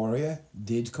Ninja Warrior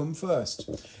did come first.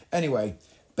 Anyway,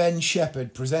 Ben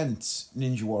Shepherd presents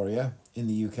Ninja Warrior in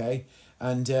the UK.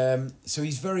 And so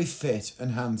he's very fit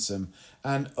and handsome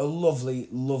and a lovely,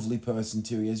 lovely person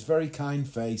too. He has a very kind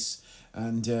face,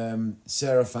 and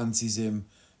Sarah fancies him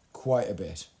quite a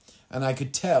bit. And I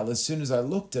could tell, as soon as I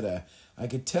looked at her, I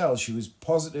could tell she was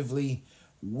positively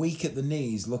weak at the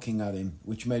knees looking at him,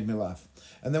 which made me laugh.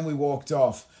 And then we walked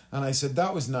off, and I said,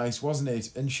 that was nice, wasn't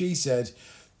it? And she said,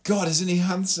 God, isn't he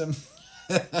handsome?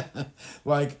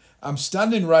 Like, I'm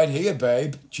standing right here,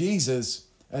 babe. Jesus.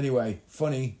 Anyway,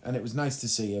 funny, and it was nice to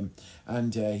see him.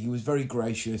 And he was very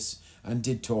gracious and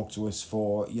did talk to us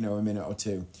for, a minute or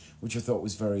two, which I thought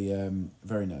was very,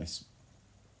 very nice.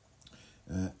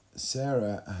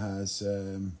 Sarah has,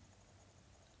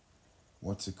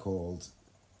 what's it called?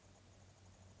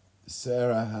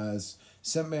 Sarah has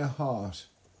sent me a heart,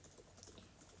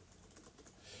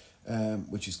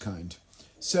 which is kind.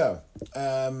 So,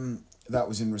 that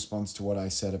was in response to what I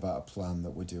said about a plan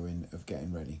that we're doing of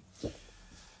getting ready.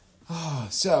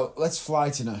 So, let's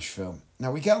fly to Nashville.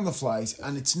 Now, we get on the flight,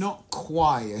 and it's not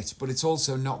quiet, but it's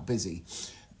also not busy.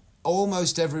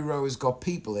 Almost every row has got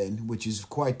people in, which is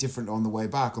quite different on the way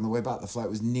back. On the way back, the flight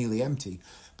was nearly empty.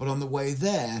 But on the way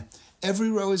there, every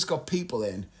row has got people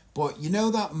in. But you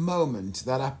know that moment,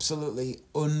 that absolutely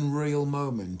unreal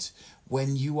moment,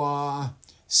 when you are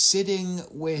sitting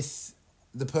with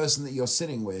the person that you're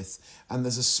sitting with, and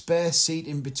there's a spare seat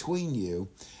in between you,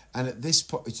 and at this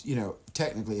point,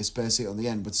 technically a spare seat on the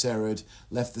end, but Sarah had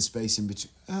left the space in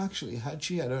between. Actually, had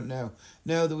she? I don't know.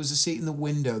 No, there was a seat in the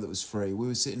window that was free. We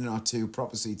were sitting in our 2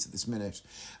 proper seats at this minute,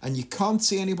 and you can't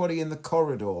see anybody in the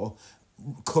corridor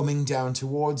coming down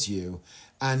towards you,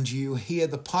 and you hear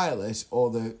the pilot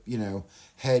or the,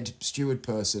 head steward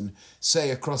person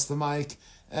say across the mic,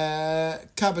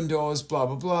 cabin doors, blah,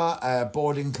 blah, blah,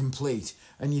 boarding complete.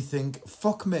 And you think,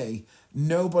 fuck me,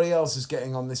 nobody else is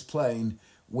getting on this plane.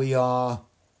 We're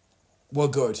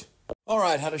good. All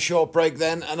right, had a short break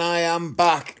then, and I am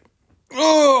back.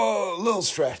 Oh, little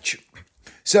stretch.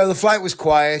 So the flight was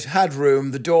quiet, had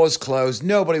room, the doors closed,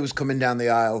 nobody was coming down the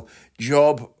aisle.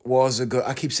 Job was a good...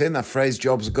 I keep saying that phrase,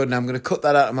 job's good, and I'm going to cut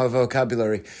that out of my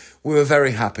vocabulary. We were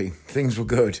very happy. Things were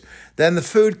good. Then the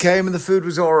food came, and the food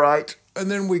was all right. And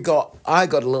then I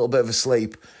got a little bit of a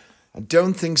sleep. I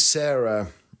don't think Sarah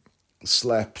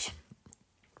slept.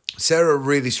 Sarah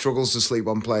really struggles to sleep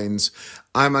on planes.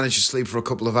 I managed to sleep for a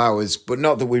couple of hours, but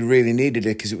not that we really needed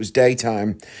it because it was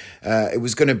daytime. It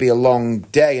was going to be a long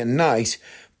day and night,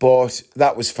 but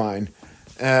that was fine.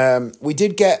 We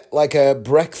did get like a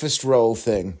breakfast roll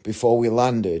thing before we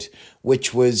landed,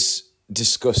 which was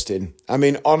disgusting. I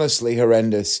mean, honestly,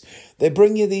 horrendous. They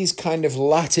bring you these kind of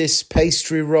lattice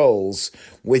pastry rolls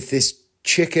with this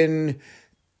chicken.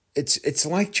 It's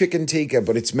like chicken tikka,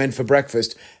 but it's meant for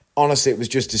breakfast. Honestly, it was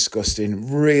just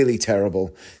disgusting. Really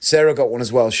terrible. Sarah got one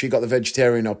as well. She got the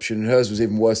vegetarian option, and hers was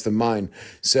even worse than mine.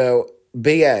 So,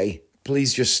 BA,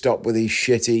 please just stop with these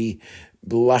shitty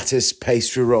lattice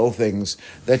pastry roll things.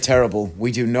 They're terrible.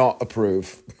 We do not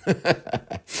approve.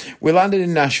 We landed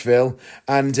in Nashville,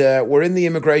 and we're in the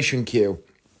immigration queue.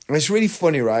 And it's really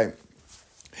funny, right?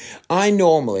 I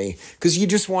normally, because you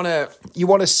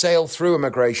want to sail through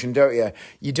immigration, don't you?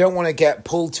 You don't want to get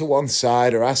pulled to one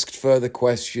side or asked further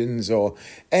questions or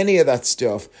any of that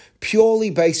stuff, purely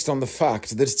based on the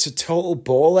fact that it's a total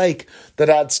ball ache that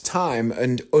adds time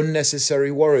and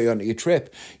unnecessary worry onto your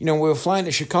trip. We were flying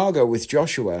to Chicago with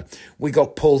Joshua. We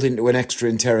got pulled into an extra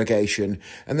interrogation,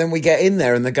 and then we get in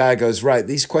there and the guy goes, right,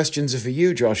 these questions are for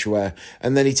you, Joshua.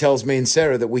 And then he tells me and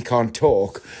Sarah that we can't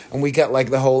talk, and we get like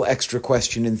the whole extra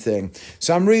questioning thing.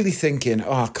 So I'm really thinking,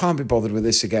 I can't be bothered with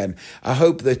this again. I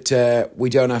hope that we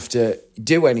don't have to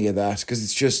do any of that because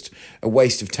it's just a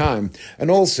waste of time.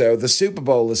 And also, the Super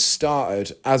Bowl has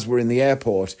started as we're in the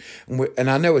airport, and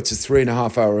I know it's a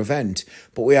 3.5 hour event,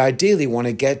 but we ideally want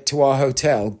to get to our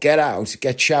hotel, get out,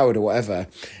 get showered or whatever,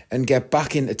 and get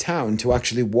back into town to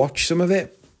actually watch some of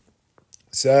it.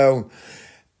 So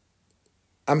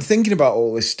I'm thinking about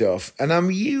all this stuff, and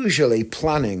I'm usually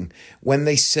planning when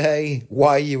they say,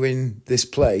 why are you in this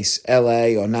place,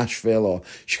 LA or Nashville or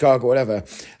Chicago, whatever,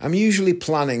 I'm usually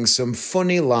planning some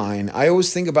funny line. I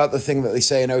always think about the thing that they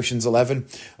say in Ocean's 11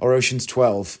 or Ocean's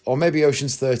 12 or maybe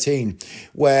Ocean's 13,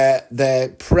 where they're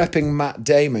prepping Matt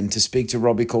Damon to speak to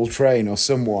Robbie Coltrane or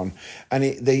someone, and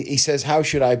he says, how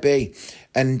should I be?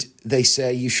 And they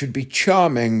say you should be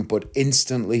charming but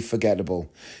instantly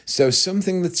forgettable. So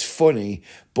something that's funny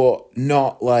but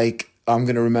not like, I'm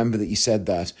going to remember that you said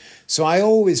that. So I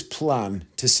always plan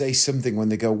to say something when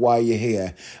they go, why are you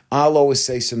here? I'll always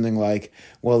say something like,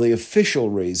 well, the official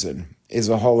reason is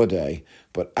a holiday,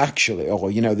 but actually,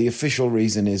 or, the official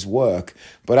reason is work,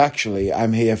 but actually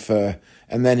I'm here for,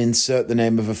 and then insert the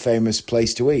name of a famous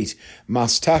place to eat,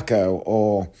 Mas Taco,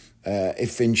 or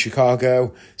if in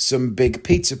Chicago, some big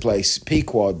pizza place,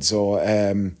 Pequod's, or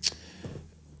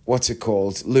what's it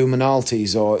called,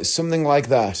 Luminalti's, or something like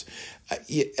that.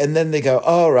 And then they go,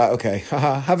 oh, right, okay,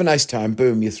 have a nice time,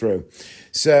 boom, you're through.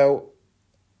 So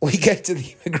we get to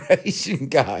the immigration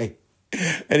guy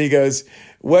and he goes,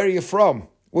 where are you from?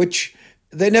 Which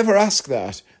they never ask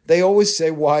that. They always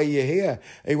say, why are you here?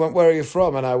 He went, where are you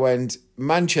from? And I went,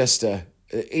 Manchester.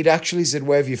 He'd actually said,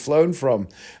 where have you flown from?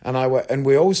 And I went, and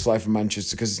we always fly from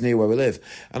Manchester because it's near where we live.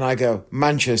 And I go,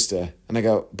 Manchester. And I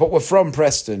go, but we're from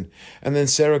Preston. And then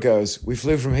Sarah goes, we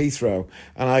flew from Heathrow.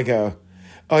 And I go,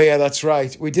 oh yeah, that's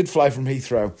right. We did fly from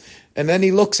Heathrow. And then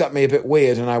he looks at me a bit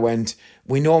weird and I went,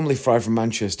 we normally fly from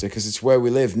Manchester because it's where we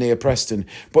live, near Preston.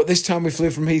 But this time we flew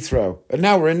from Heathrow. And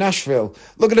now we're in Nashville.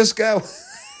 Look at us go.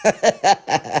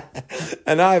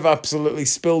 And I've absolutely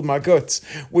spilled my guts.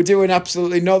 We're doing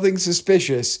absolutely nothing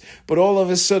suspicious, but all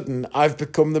of a sudden I've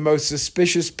become the most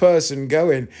suspicious person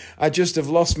going. I just have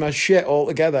lost my shit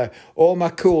altogether. All my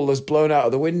cool has blown out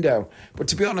of the window. But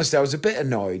to be honest, I was a bit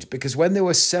annoyed because when they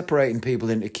were separating people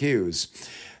into queues,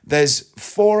 there's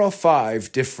 4 or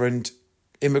 5 different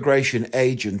immigration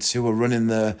agents who are running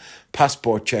the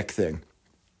passport check thing.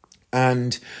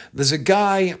 And there's a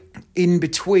guy in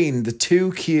between the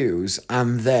 2 queues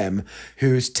and them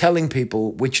who's telling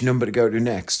people which number to go to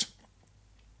next.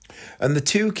 And the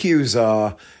 2 queues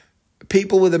are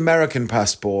people with American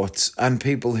passports and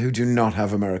people who do not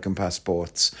have American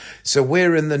passports. So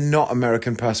we're in the not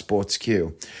American passports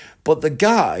queue. But the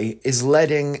guy is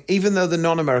letting, even though the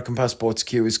non-American passports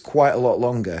queue is quite a lot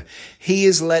longer, he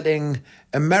is letting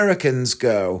Americans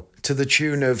go to the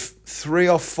tune of 3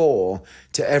 or 4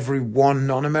 to every 1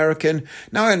 non-American.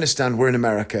 Now, I understand we're in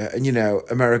America and,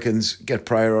 Americans get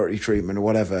priority treatment or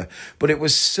whatever, but it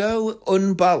was so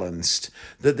unbalanced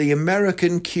that the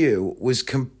American queue was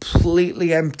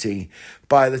completely empty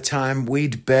by the time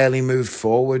we'd barely moved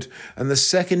forward. And the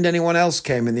second anyone else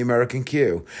came in the American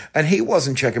queue, and he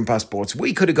wasn't checking passports,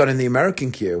 we could have gone in the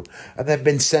American queue and then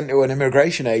been sent to an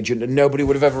immigration agent and nobody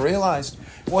would have ever realised.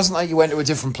 It wasn't like you went to a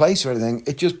different place or anything.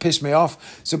 It just pissed me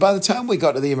off. So by the time we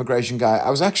got to the immigration guy, I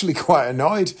was actually quite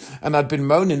annoyed, and I'd been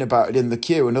moaning about it in the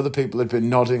queue and other people had been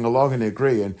nodding along and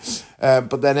agreeing.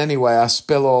 But then anyway, I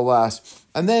spill all that.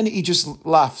 And then he just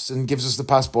laughs and gives us the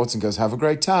passports and goes, have a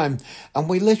great time. And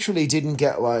we literally didn't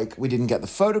get the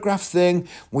photograph thing.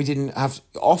 We didn't have,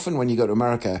 often when you go to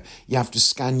America, you have to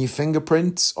scan your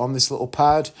fingerprints on this little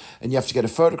pad and you have to get a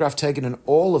photograph taken and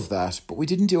all of that. But we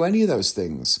didn't do any of those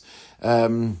things.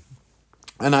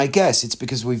 And I guess it's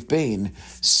because we've been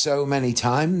so many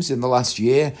times in the last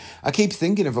year. I keep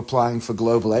thinking of applying for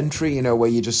global entry, where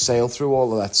you just sail through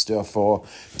all of that stuff, or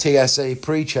TSA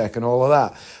pre-check and all of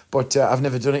that. But I've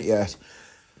never done it yet.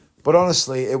 But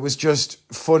honestly, it was just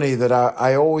funny that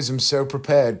I always am so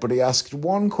prepared. But he asked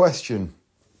one question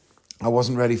I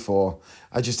wasn't ready for.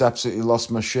 I just absolutely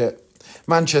lost my shit.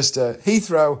 Manchester,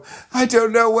 Heathrow, I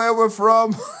don't know where we're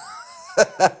from.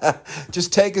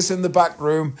 Just take us in the back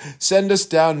room, send us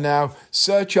down now,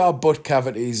 search our butt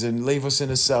cavities and leave us in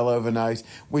a cell overnight.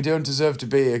 We don't deserve to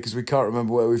be here because we can't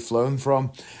remember where we've flown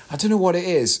from. I don't know what it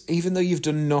is. Even though you've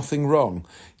done nothing wrong,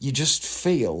 you just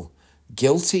feel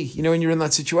guilty, when you're in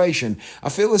that situation. I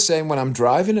feel the same when I'm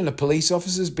driving and a police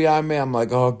officer's behind me. I'm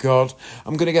like, oh God,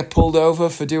 I'm going to get pulled over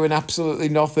for doing absolutely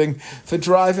nothing, for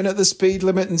driving at the speed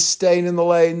limit and staying in the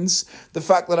lanes. The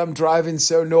fact that I'm driving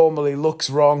so normally looks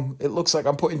wrong. It looks like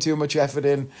I'm putting too much effort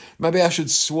in. Maybe I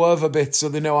should swerve a bit so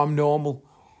they know I'm normal.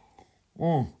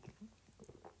 I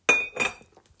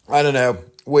don't know.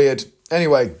 Weird.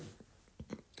 Anyway,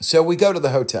 so we go to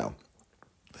the hotel.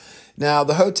 Now,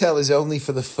 the hotel is only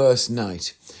for the first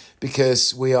night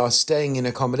because we are staying in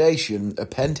accommodation, a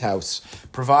penthouse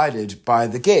provided by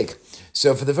the gig.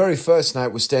 So for the very first night,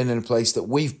 we're staying in a place that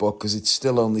we've booked because it's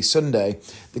still only Sunday.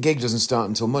 The gig doesn't start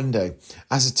until Monday.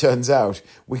 As it turns out,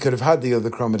 we could have had the other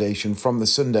accommodation from the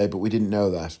Sunday, but we didn't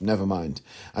know that. Never mind.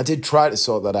 I did try to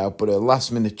sort that out, but a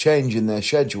last-minute change in their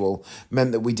schedule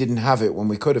meant that we didn't have it when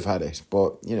we could have had it.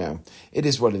 But, it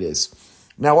is what it is.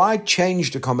 Now, I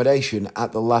changed accommodation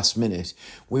at the last minute.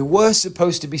 We were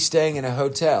supposed to be staying in a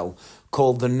hotel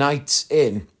called the Knights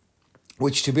Inn,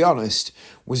 which, to be honest,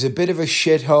 was a bit of a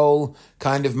shithole,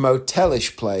 kind of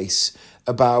motelish place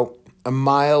about a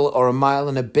mile or a mile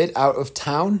and a bit out of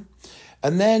town.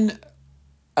 And then,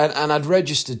 and I'd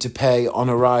registered to pay on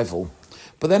arrival.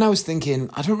 But then I was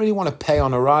thinking, I don't really want to pay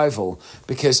on arrival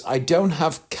because I don't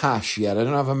have cash yet. I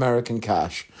don't have American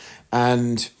cash.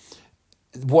 And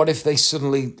what if they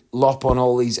suddenly lop on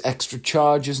all these extra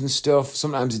charges and stuff?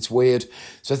 Sometimes it's weird.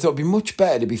 So I thought it'd be much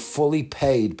better to be fully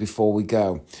paid before we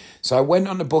go. So I went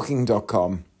on to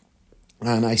booking.com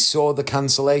and I saw the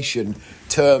cancellation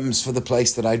terms for the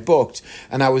place that I'd booked.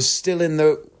 And I was still in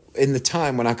the in the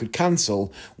time when I could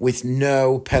cancel with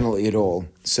no penalty at all.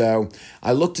 So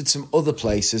I looked at some other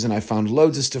places and I found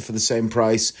loads of stuff for the same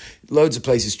price, loads of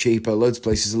places cheaper, loads of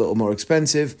places a little more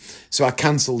expensive. So I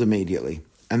cancelled immediately.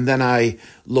 And then I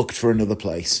looked for another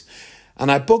place. And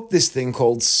I booked this thing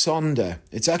called Sonder.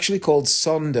 It's actually called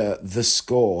Sonder The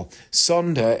Score.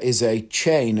 Sonder is a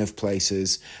chain of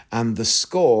places, and The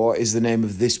Score is the name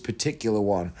of this particular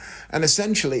one. And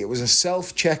essentially, it was a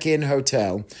self-check-in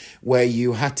hotel where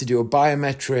you had to do a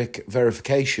biometric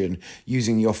verification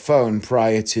using your phone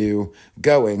prior to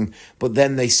going, but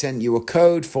then they sent you a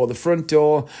code for the front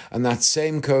door, and that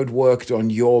same code worked on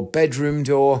your bedroom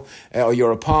door or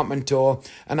your apartment door.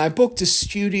 And I booked a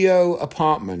studio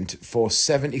apartment for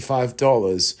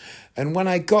 $75. And when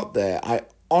I got there, I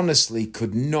honestly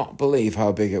could not believe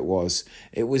how big it was.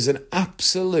 It was an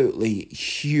absolutely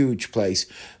huge place.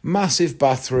 Massive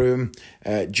bathroom,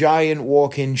 giant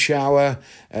walk-in shower,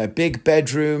 big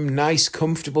bedroom, nice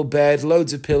comfortable bed,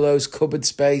 loads of pillows, cupboard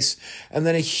space, and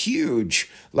then a huge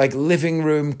living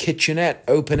room, kitchenette,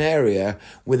 open area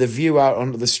with a view out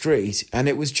onto the street. And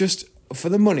it was just, for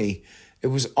the money, it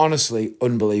was honestly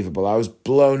unbelievable. I was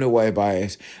blown away by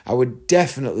it. I would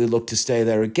definitely look to stay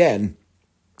there again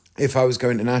if I was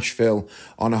going to Nashville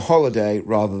on a holiday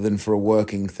rather than for a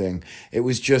working thing. It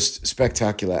was just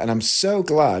spectacular. And I'm so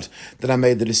glad that I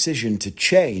made the decision to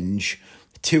change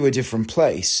to a different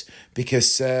place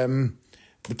because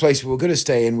the place we were going to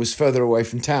stay in was further away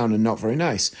from town and not very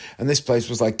nice. And this place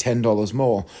was like $10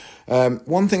 more.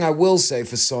 One thing I will say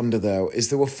for Sonder, though, is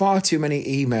there were far too many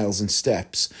emails and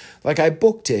steps. I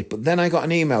booked it, but then I got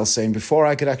an email saying before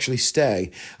I could actually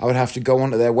stay, I would have to go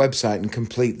onto their website and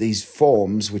complete these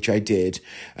forms, which I did.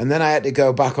 And then I had to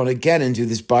go back on again and do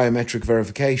this biometric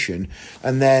verification.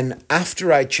 And then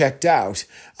after I checked out,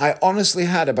 I honestly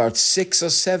had about 6 or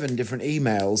 7 different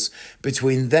emails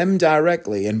between them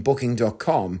directly and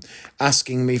Booking.com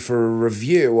asking me for a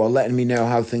review or letting me know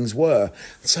how things were.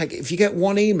 It's like, if you get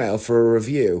one email for a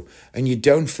review and you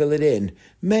don't fill it in,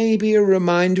 maybe a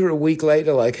reminder a week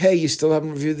later hey, you still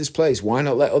haven't reviewed this place, why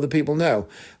not let other people know?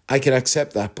 I can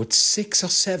accept that, but 6 or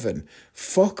 7,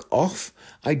 fuck off.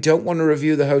 I don't want to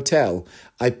review the hotel.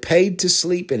 I paid to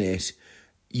sleep in it.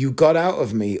 You got out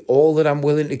of me all that I'm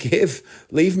willing to give.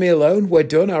 Leave me alone. We're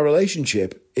done. Our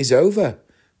relationship is over.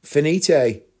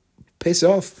 Finite. Piss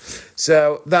off.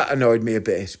 So that annoyed me a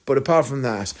bit. But apart from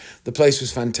that, the place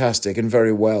was fantastic and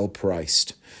very well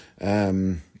priced.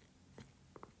 And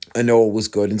all was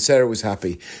good, and Sarah was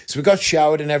happy. So we got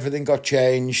showered and everything, got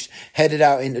changed, headed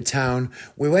out into town.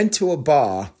 We went to a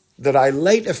bar that I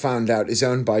later found out is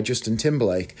owned by Justin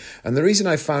Timberlake. And the reason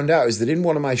I found out is that in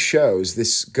one of my shows,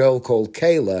 this girl called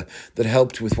Kayla that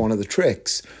helped with one of the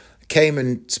tricks came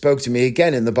and spoke to me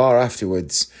again in the bar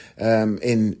afterwards,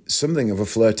 in something of a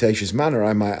flirtatious manner,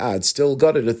 I might add. Still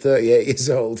got it at 38 years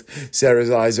old.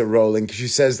 Sarah's eyes are rolling because she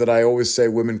says that I always say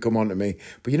women come on to me.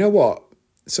 But you know what?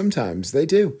 Sometimes they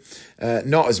do.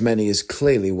 Not as many as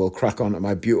clearly will crack on to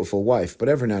my beautiful wife, but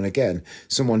every now and again,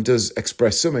 someone does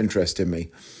express some interest in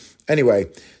me. Anyway,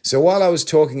 so while I was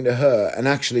talking to her and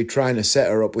actually trying to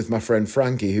set her up with my friend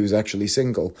Frankie, who's actually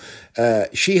single,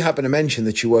 she happened to mention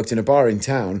that she worked in a bar in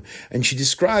town, and she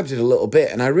described it a little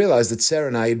bit, and I realised that Sarah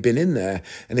and I had been in there,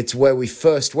 and it's where we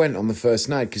first went on the first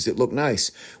night because it looked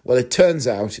nice. Well, it turns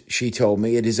out, she told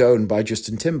me, it is owned by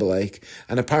Justin Timberlake,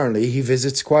 and apparently he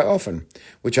visits quite often,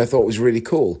 which I thought was really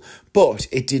cool. But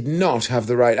it did not have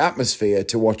the right atmosphere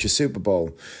to watch a Super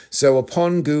Bowl. So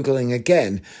upon Googling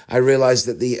again, I realised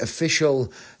that the official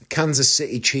Kansas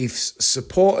City Chiefs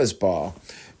supporters bar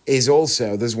is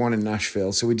also, there's one in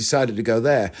Nashville, so we decided to go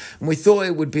there. And we thought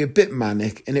it would be a bit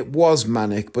manic, and it was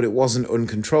manic, but it wasn't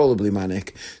uncontrollably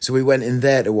manic. So we went in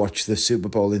there to watch the Super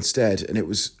Bowl instead, and it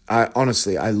was,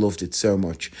 honestly, I loved it so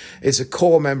much. It's a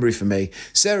core memory for me.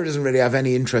 Sarah doesn't really have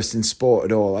any interest in sport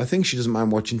at all. I think she doesn't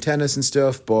mind watching tennis and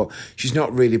stuff, but she's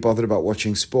not really bothered about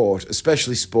watching sport,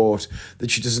 especially sport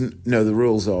that she doesn't know the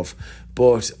rules of.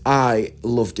 But I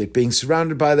loved it. Being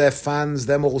surrounded by their fans,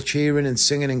 them all cheering and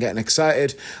singing and getting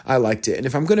excited, I liked it. And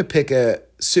if I'm going to pick a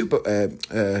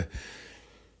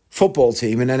football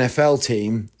team, an NFL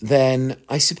team, then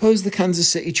I suppose the Kansas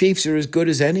City Chiefs are as good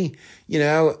as any. You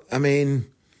know, I mean,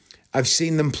 I've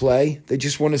seen them play. They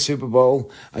just won a Super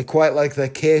Bowl. I quite like their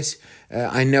kit.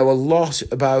 I know a lot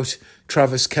about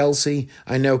Travis Kelce.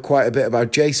 I know quite a bit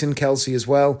about Jason Kelce as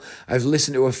well. I've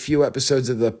listened to a few episodes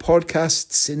of the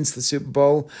podcast since the Super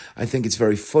Bowl. I think it's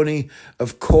very funny.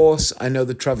 Of course, I know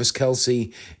that Travis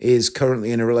Kelce is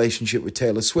currently in a relationship with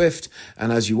Taylor Swift.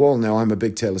 And as you all know, I'm a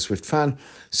big Taylor Swift fan.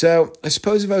 So I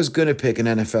suppose if I was going to pick an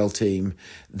NFL team,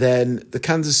 then the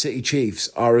Kansas City Chiefs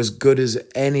are as good as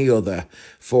any other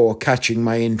for catching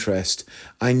my interest.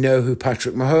 I know who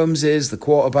Patrick Mahomes is, the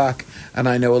quarterback, and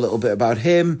I know a little bit about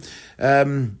him.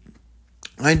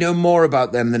 I know more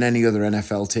about them than any other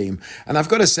NFL team. And I've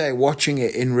got to say, watching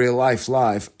it in real life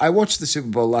live, I watched the Super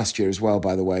Bowl last year as well,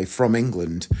 by the way, from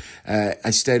England.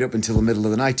 I stayed up until the middle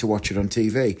of the night to watch it on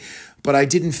TV. But I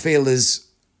didn't feel as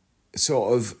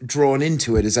sort of drawn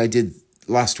into it as I did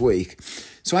last week.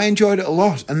 So I enjoyed it a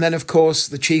lot. And then, of course,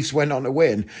 the Chiefs went on to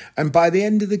win. And by the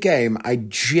end of the game, I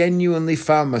genuinely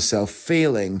found myself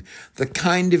feeling the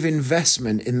kind of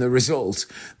investment in the result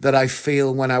that I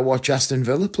feel when I watch Aston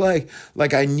Villa play.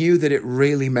 Like, I knew that it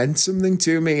really meant something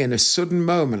to me. In a sudden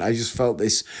moment, I just felt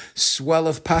this swell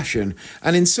of passion.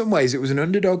 And in some ways, it was an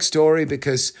underdog story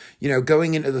because, you know,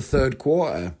 going into the third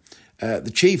quarter,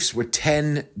 the Chiefs were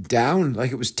 10 down,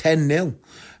 like it was 10-0.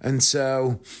 And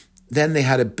so then they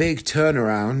had a big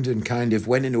turnaround and kind of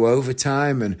went into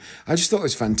overtime. And I just thought it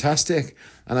was fantastic.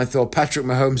 And I thought Patrick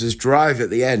Mahomes' drive at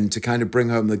the end to kind of bring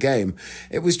home the game,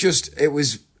 it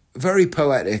was very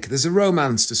poetic. There's a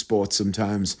romance to sports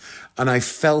sometimes. And I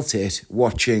felt it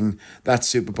watching that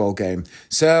Super Bowl game.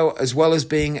 So as well as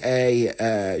being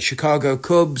a Chicago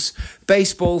Cubs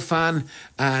baseball fan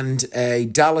and a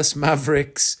Dallas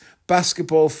Mavericks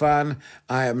basketball fan,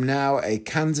 I am now a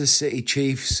Kansas City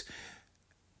Chiefs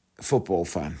football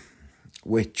fan,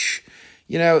 which,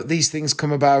 you know, these things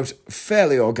come about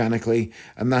fairly organically,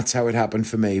 and that's how it happened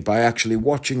for me, by actually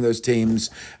watching those teams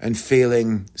and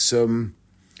feeling some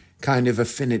kind of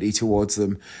affinity towards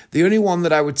them. The only one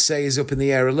that I would say is up in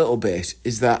the air a little bit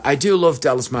is that I do love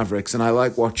Dallas Mavericks and I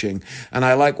like watching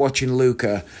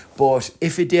Luka, but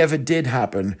if it ever did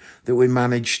happen that we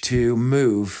managed to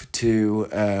move to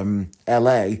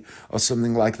LA or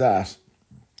something like that,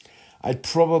 I'd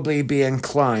probably be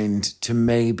inclined to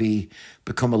maybe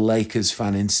become a Lakers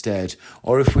fan instead.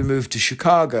 Or if we moved to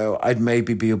Chicago, I'd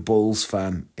maybe be a Bulls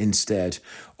fan instead.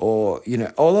 Or, you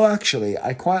know, although actually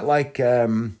I quite like,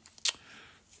 oh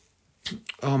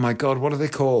my God, what are they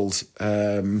called?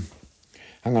 Hang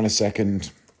on a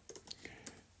second.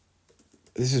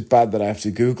 This is bad that I have to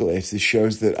Google it. This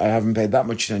shows that I haven't paid that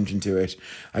much attention to it.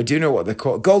 I do know what they're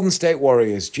called. Golden State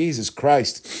Warriors. Jesus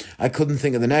Christ. I couldn't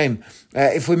think of the name.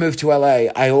 If we move to LA,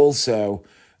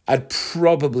 I'd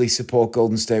probably support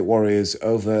Golden State Warriors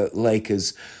over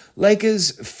Lakers.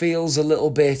 Lakers feels a little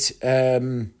bit,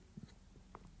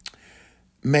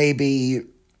 maybe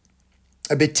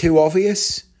a bit too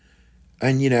obvious.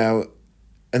 And, you know,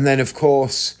 and then of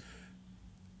course,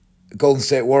 Golden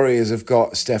State Warriors have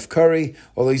got Steph Curry,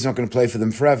 although he's not going to play for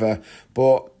them forever.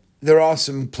 But there are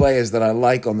some players that I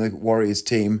like on the Warriors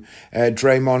team.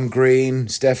 Draymond Green,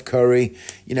 Steph Curry,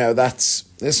 you know,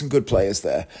 there's some good players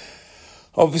there.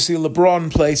 Obviously,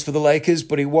 LeBron plays for the Lakers,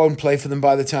 but he won't play for them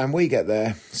by the time we get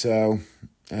there. So,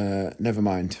 never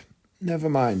mind.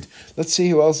 Let's see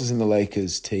who else is in the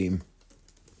Lakers team.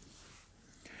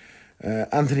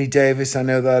 Anthony Davis, I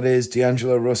know that is.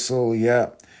 D'Angelo Russell, yeah.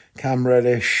 Cam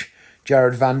Reddish,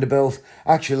 Jared Vanderbilt.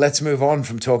 Actually, let's move on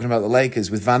from talking about the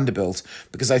Lakers with Vanderbilt,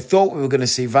 because I thought we were going to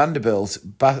see Vanderbilt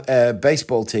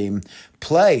baseball team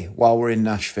play while we're in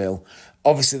Nashville.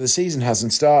 Obviously, the season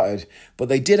hasn't started, but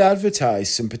they did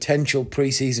advertise some potential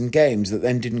preseason games that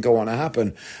then didn't go on to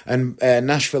happen. And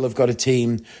Nashville have got a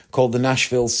team called the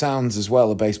Nashville Sounds as well,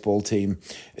 a baseball team.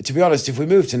 To be honest, if we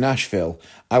moved to Nashville,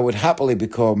 I would happily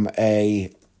become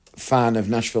a fan of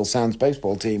Nashville Sounds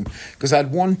baseball team, because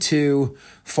I'd want to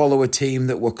follow a team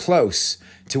that were close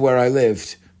to where I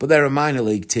lived, but they're a minor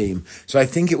league team. So I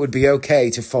think it would be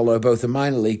okay to follow both a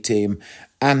minor league team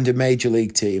and a major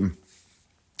league team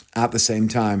at the same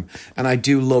time. And I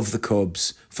do love the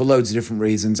Cubs for loads of different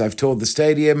reasons. I've toured the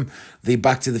stadium, the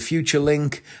Back to the Future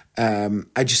link.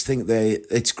 I just think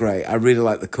it's great. I really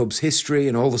like the Cubs' history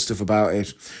and all the stuff about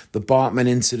it. The Bartman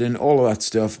incident, all of that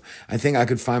stuff. I think I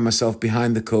could find myself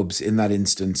behind the Cubs in that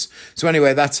instance. So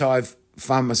anyway, that's how I've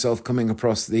found myself coming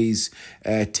across these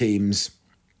teams.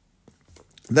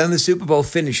 Then the Super Bowl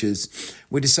finishes.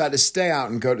 We decide to stay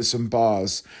out and go to some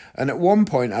bars. And at one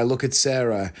point, I look at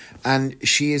Sarah, and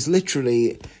she is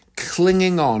literally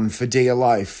clinging on for dear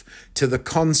life to the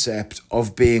concept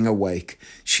of being awake.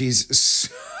 She's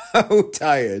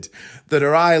tired that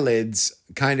her eyelids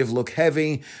kind of look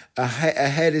heavy. Her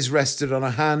head is rested on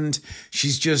her hand.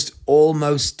 She's just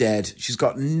almost dead. She's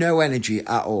got no energy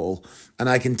at all. And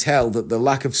I can tell that the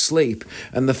lack of sleep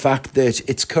and the fact that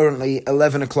it's currently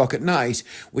 11 o'clock at night,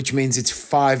 which means it's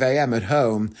 5 a.m. at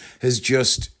home, has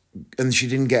just... and she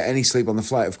didn't get any sleep on the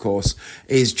flight, of course,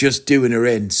 is just doing her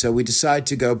in. So we decide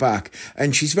to go back.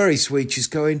 And she's very sweet. She's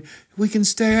going, we can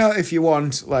stay out if you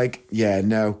want. Like, yeah,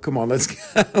 no, come on, let's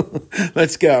go.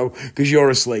 Let's go, because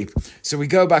you're asleep. So we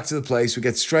go back to the place. We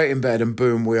get straight in bed and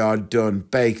boom, we are done.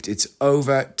 Baked. It's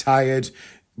over, tired.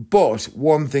 But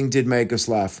one thing did make us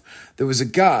laugh. There was a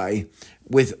guy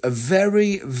with a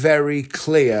very, very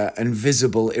clear and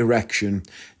visible erection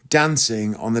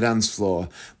dancing on the dance floor,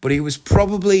 but he was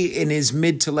probably in his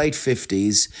mid to late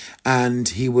 50s and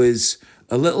he was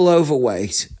a little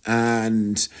overweight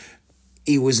and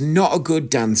he was not a good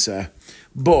dancer,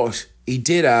 but he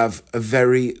did have a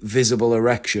very visible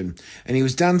erection and he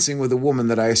was dancing with a woman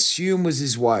that I assume was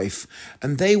his wife,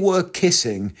 and they were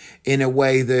kissing in a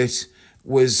way that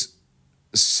was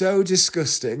so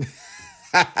disgusting.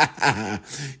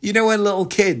 You know when little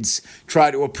kids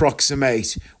try to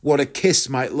approximate what a kiss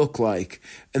might look like,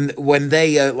 and when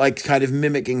they are like kind of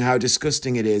mimicking how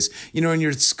disgusting it is, you know, when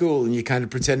you're at school and you're kind of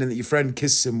pretending that your friend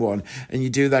kissed someone and you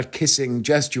do that kissing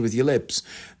gesture with your lips.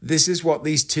 This is what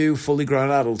these two fully grown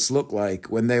adults look like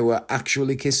when they were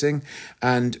actually kissing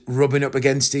and rubbing up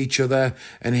against each other,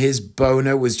 and his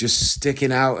boner was just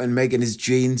sticking out and making his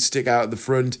jeans stick out at the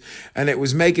front, and it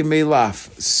was making me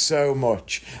laugh so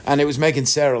much, and it was making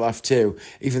Sarah laugh too,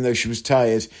 even though she was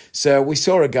tired. So we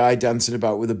saw a guy dancing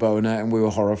about with a boner and we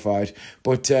were horrified,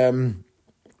 but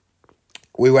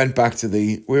we went back to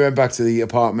the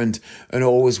apartment and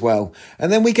all was well.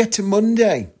 And then we get to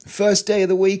Monday, first day of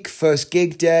the week, first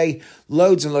gig day,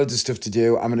 loads and loads of stuff to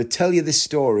do. I'm going to tell you this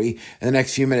story in the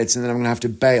next few minutes, and then I'm going to have to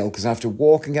bail because I have to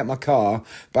walk and get my car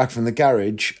back from the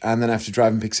garage, and then I have to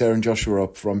drive and pick Sarah and Joshua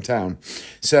up from town.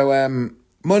 So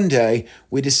Monday,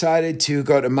 we decided to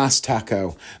go to Mas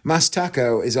Taco. Mas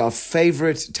Taco is our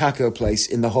favourite taco place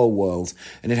in the whole world,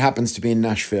 and it happens to be in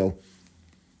Nashville.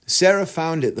 Sarah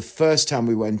found it the first time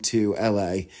we went to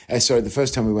the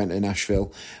first time we went to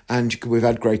Nashville, and we've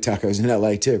had great tacos in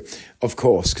LA too, of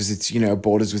course, because it's, you know,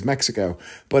 borders with Mexico.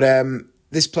 But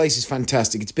this place is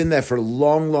fantastic. It's been there for a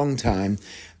long, long time,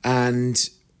 and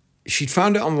she'd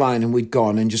found it online and we'd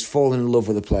gone and just fallen in love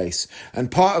with the place.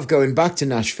 And part of going back to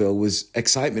Nashville was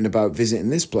excitement about visiting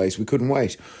this place. We couldn't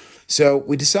wait. So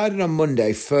we decided on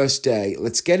Monday, first day,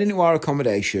 let's get into our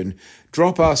accommodation,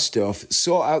 drop our stuff,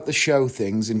 sort out the show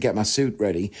things and get my suit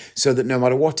ready so that no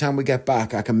matter what time we get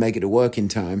back, I can make it to work in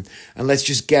time. And let's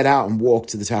just get out and walk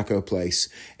to the taco place.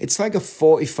 It's like a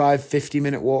 45,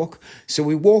 50-minute walk. So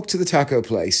we walk to the taco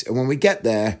place, and when we get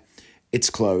there, it's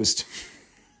closed.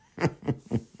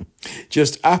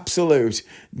 Just absolute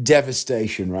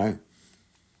devastation, right?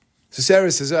 So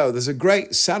Sarah says, oh, there's a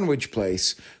great sandwich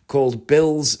place called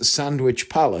Bill's Sandwich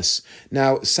Palace.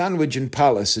 Now, sandwich and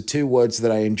palace are two words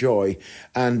that I enjoy,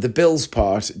 and the Bill's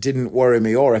part didn't worry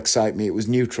me or excite me. It was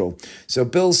neutral. So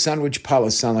Bill's Sandwich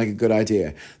Palace sounded like a good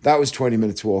idea. That was 20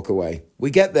 minutes walk away. We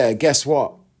get there, guess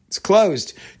what? It's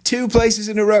closed. 2 places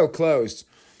in a row closed.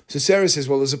 So Sarah says,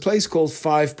 well, there's a place called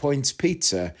 5 Points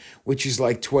Pizza, which is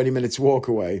like 20 minutes walk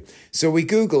away. So we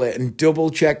Google it and double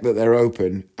check that they're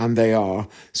open, and they are.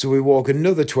 So we walk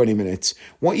another 20 minutes.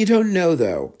 What you don't know,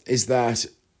 though, is that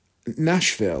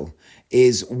Nashville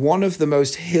is one of the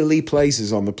most hilly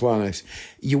places on the planet.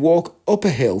 You walk up a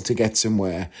hill to get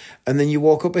somewhere, and then you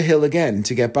walk up a hill again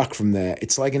to get back from there.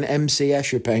 It's like an M.C.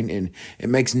 Escher painting. It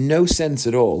makes no sense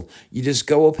at all. You just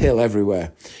go uphill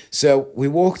everywhere. So we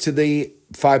walk to the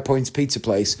 5 Points Pizza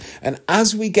place, and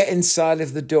as we get inside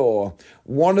of the door,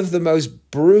 one of the most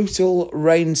brutal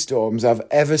rainstorms I've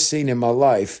ever seen in my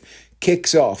life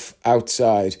kicks off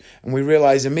outside, and we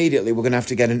realise immediately we're going to have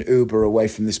to get an Uber away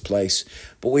from this place.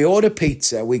 But we order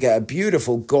pizza. We get a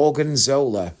beautiful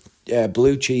gorgonzola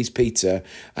blue cheese pizza,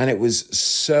 and it was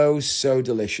so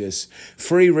delicious.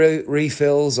 Free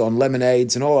refills on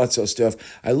lemonades and all that sort of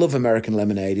stuff. I love American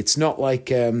lemonade. It's not like...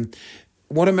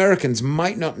 what Americans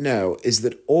might not know is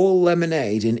that all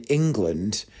lemonade in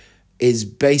England is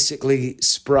basically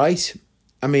Sprite.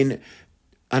 I mean,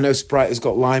 I know Sprite has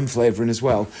got lime flavour in as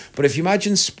well, but if you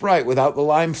imagine Sprite without the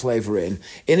lime flavour in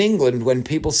England, when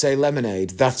people say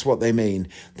lemonade, that's what they mean.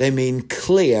 They mean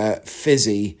clear,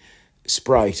 fizzy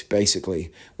Sprite,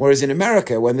 basically. Whereas in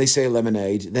America, when they say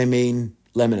lemonade, they mean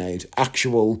lemonade,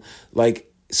 actual, like,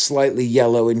 slightly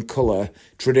yellow in colour,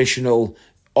 traditional,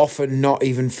 often not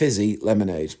even fizzy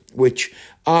lemonade, which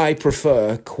I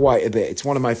prefer quite a bit. It's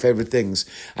one of my favourite things.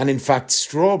 And in fact,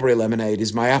 strawberry lemonade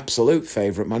is my absolute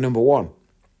favourite, my number one.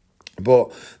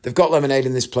 But they've got lemonade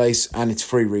in this place and it's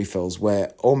free refills,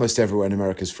 where almost everywhere in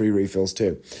America is free refills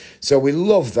too. So we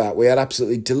love that. We had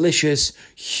absolutely delicious,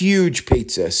 huge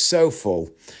pizza, so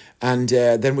full. And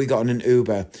then we got in an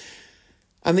Uber.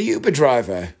 And the Uber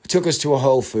driver took us to a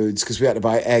Whole Foods because we had to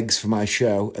buy eggs for my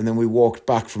show. And then we walked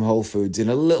back from Whole Foods in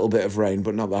a little bit of rain,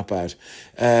 but not that bad.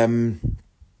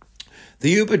 The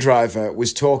Uber driver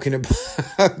was talking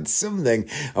about something.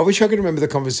 I wish I could remember the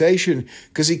conversation,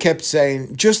 because he kept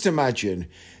saying, just imagine,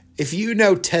 if you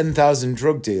know 10,000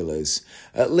 drug dealers,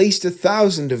 at least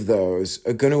 1,000 of those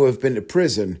are going to have been to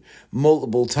prison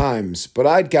multiple times. But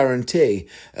I'd guarantee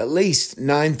at least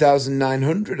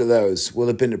 9,900 of those will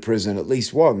have been to prison at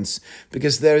least once,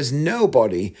 because there is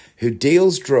nobody who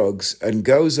deals drugs and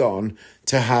goes on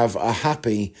to have a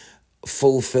happy,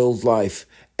 fulfilled life.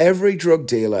 Every drug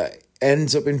dealer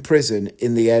ends up in prison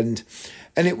in the end.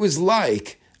 And it was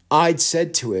like I'd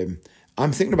said to him,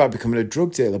 I'm thinking about becoming a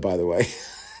drug dealer, by the way.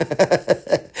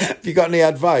 Have you got any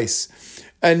advice?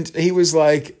 And he was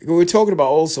like, we were talking about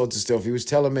all sorts of stuff. He was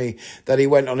telling me that he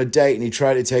went on a date and he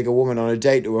tried to take a woman on a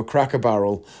date to a Cracker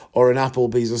Barrel or an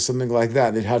Applebee's or something like that,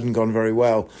 and it hadn't gone very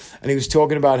well. And he was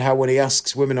talking about how when he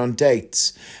asks women on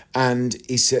dates, and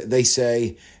he says,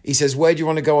 where do you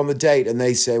want to go on the date? And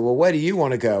they say, well, where do you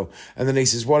want to go? And then he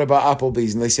says, what about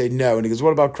Applebee's? And they say no. And he goes,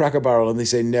 what about Cracker Barrel? And they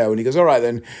say no. And he goes, all right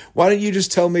then, why don't you just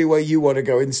tell me where you want to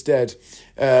go instead?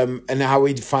 And how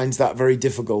he finds that very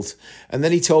difficult. And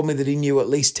then he told me that he knew at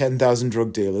least 10,000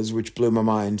 drug dealers, which blew my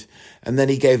mind. And then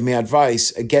he gave me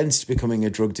advice against becoming a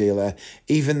drug dealer,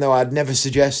 even though I'd never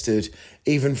suggested,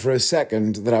 even for a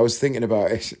second, that I was thinking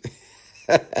about it.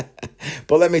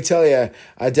 But let me tell you,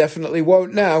 I definitely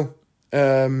won't now.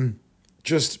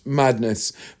 Just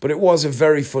madness. But it was a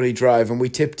very funny drive, and we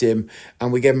tipped him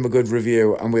and we gave him a good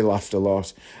review and we laughed a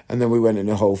lot. And then we went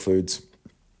into Whole Foods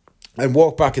and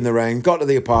walked back in the rain, got to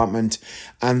the apartment,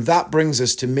 and that brings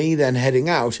us to me then heading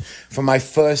out for my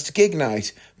first gig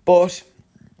night. But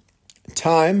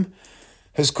time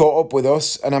has caught up with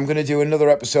us, and I'm going to do another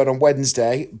episode on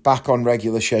Wednesday, back on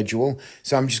regular schedule.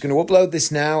 So I'm just going to upload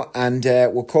this now, and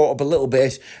we're caught up a little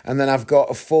bit, and then I've got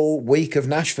a full week of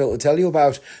Nashville to tell you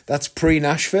about. That's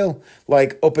pre-Nashville,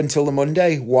 like up until the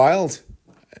Monday. Wild.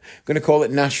 I'm going to call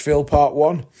it Nashville Part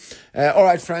 1. All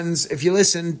right, friends, if you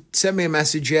listen, send me a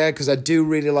message, because I do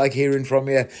really like hearing from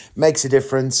you. Makes a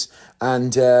difference,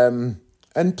 and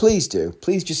please do.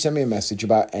 Please just send me a message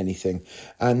about anything.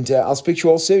 And I'll speak to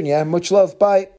you all soon, yeah? Much love. Bye.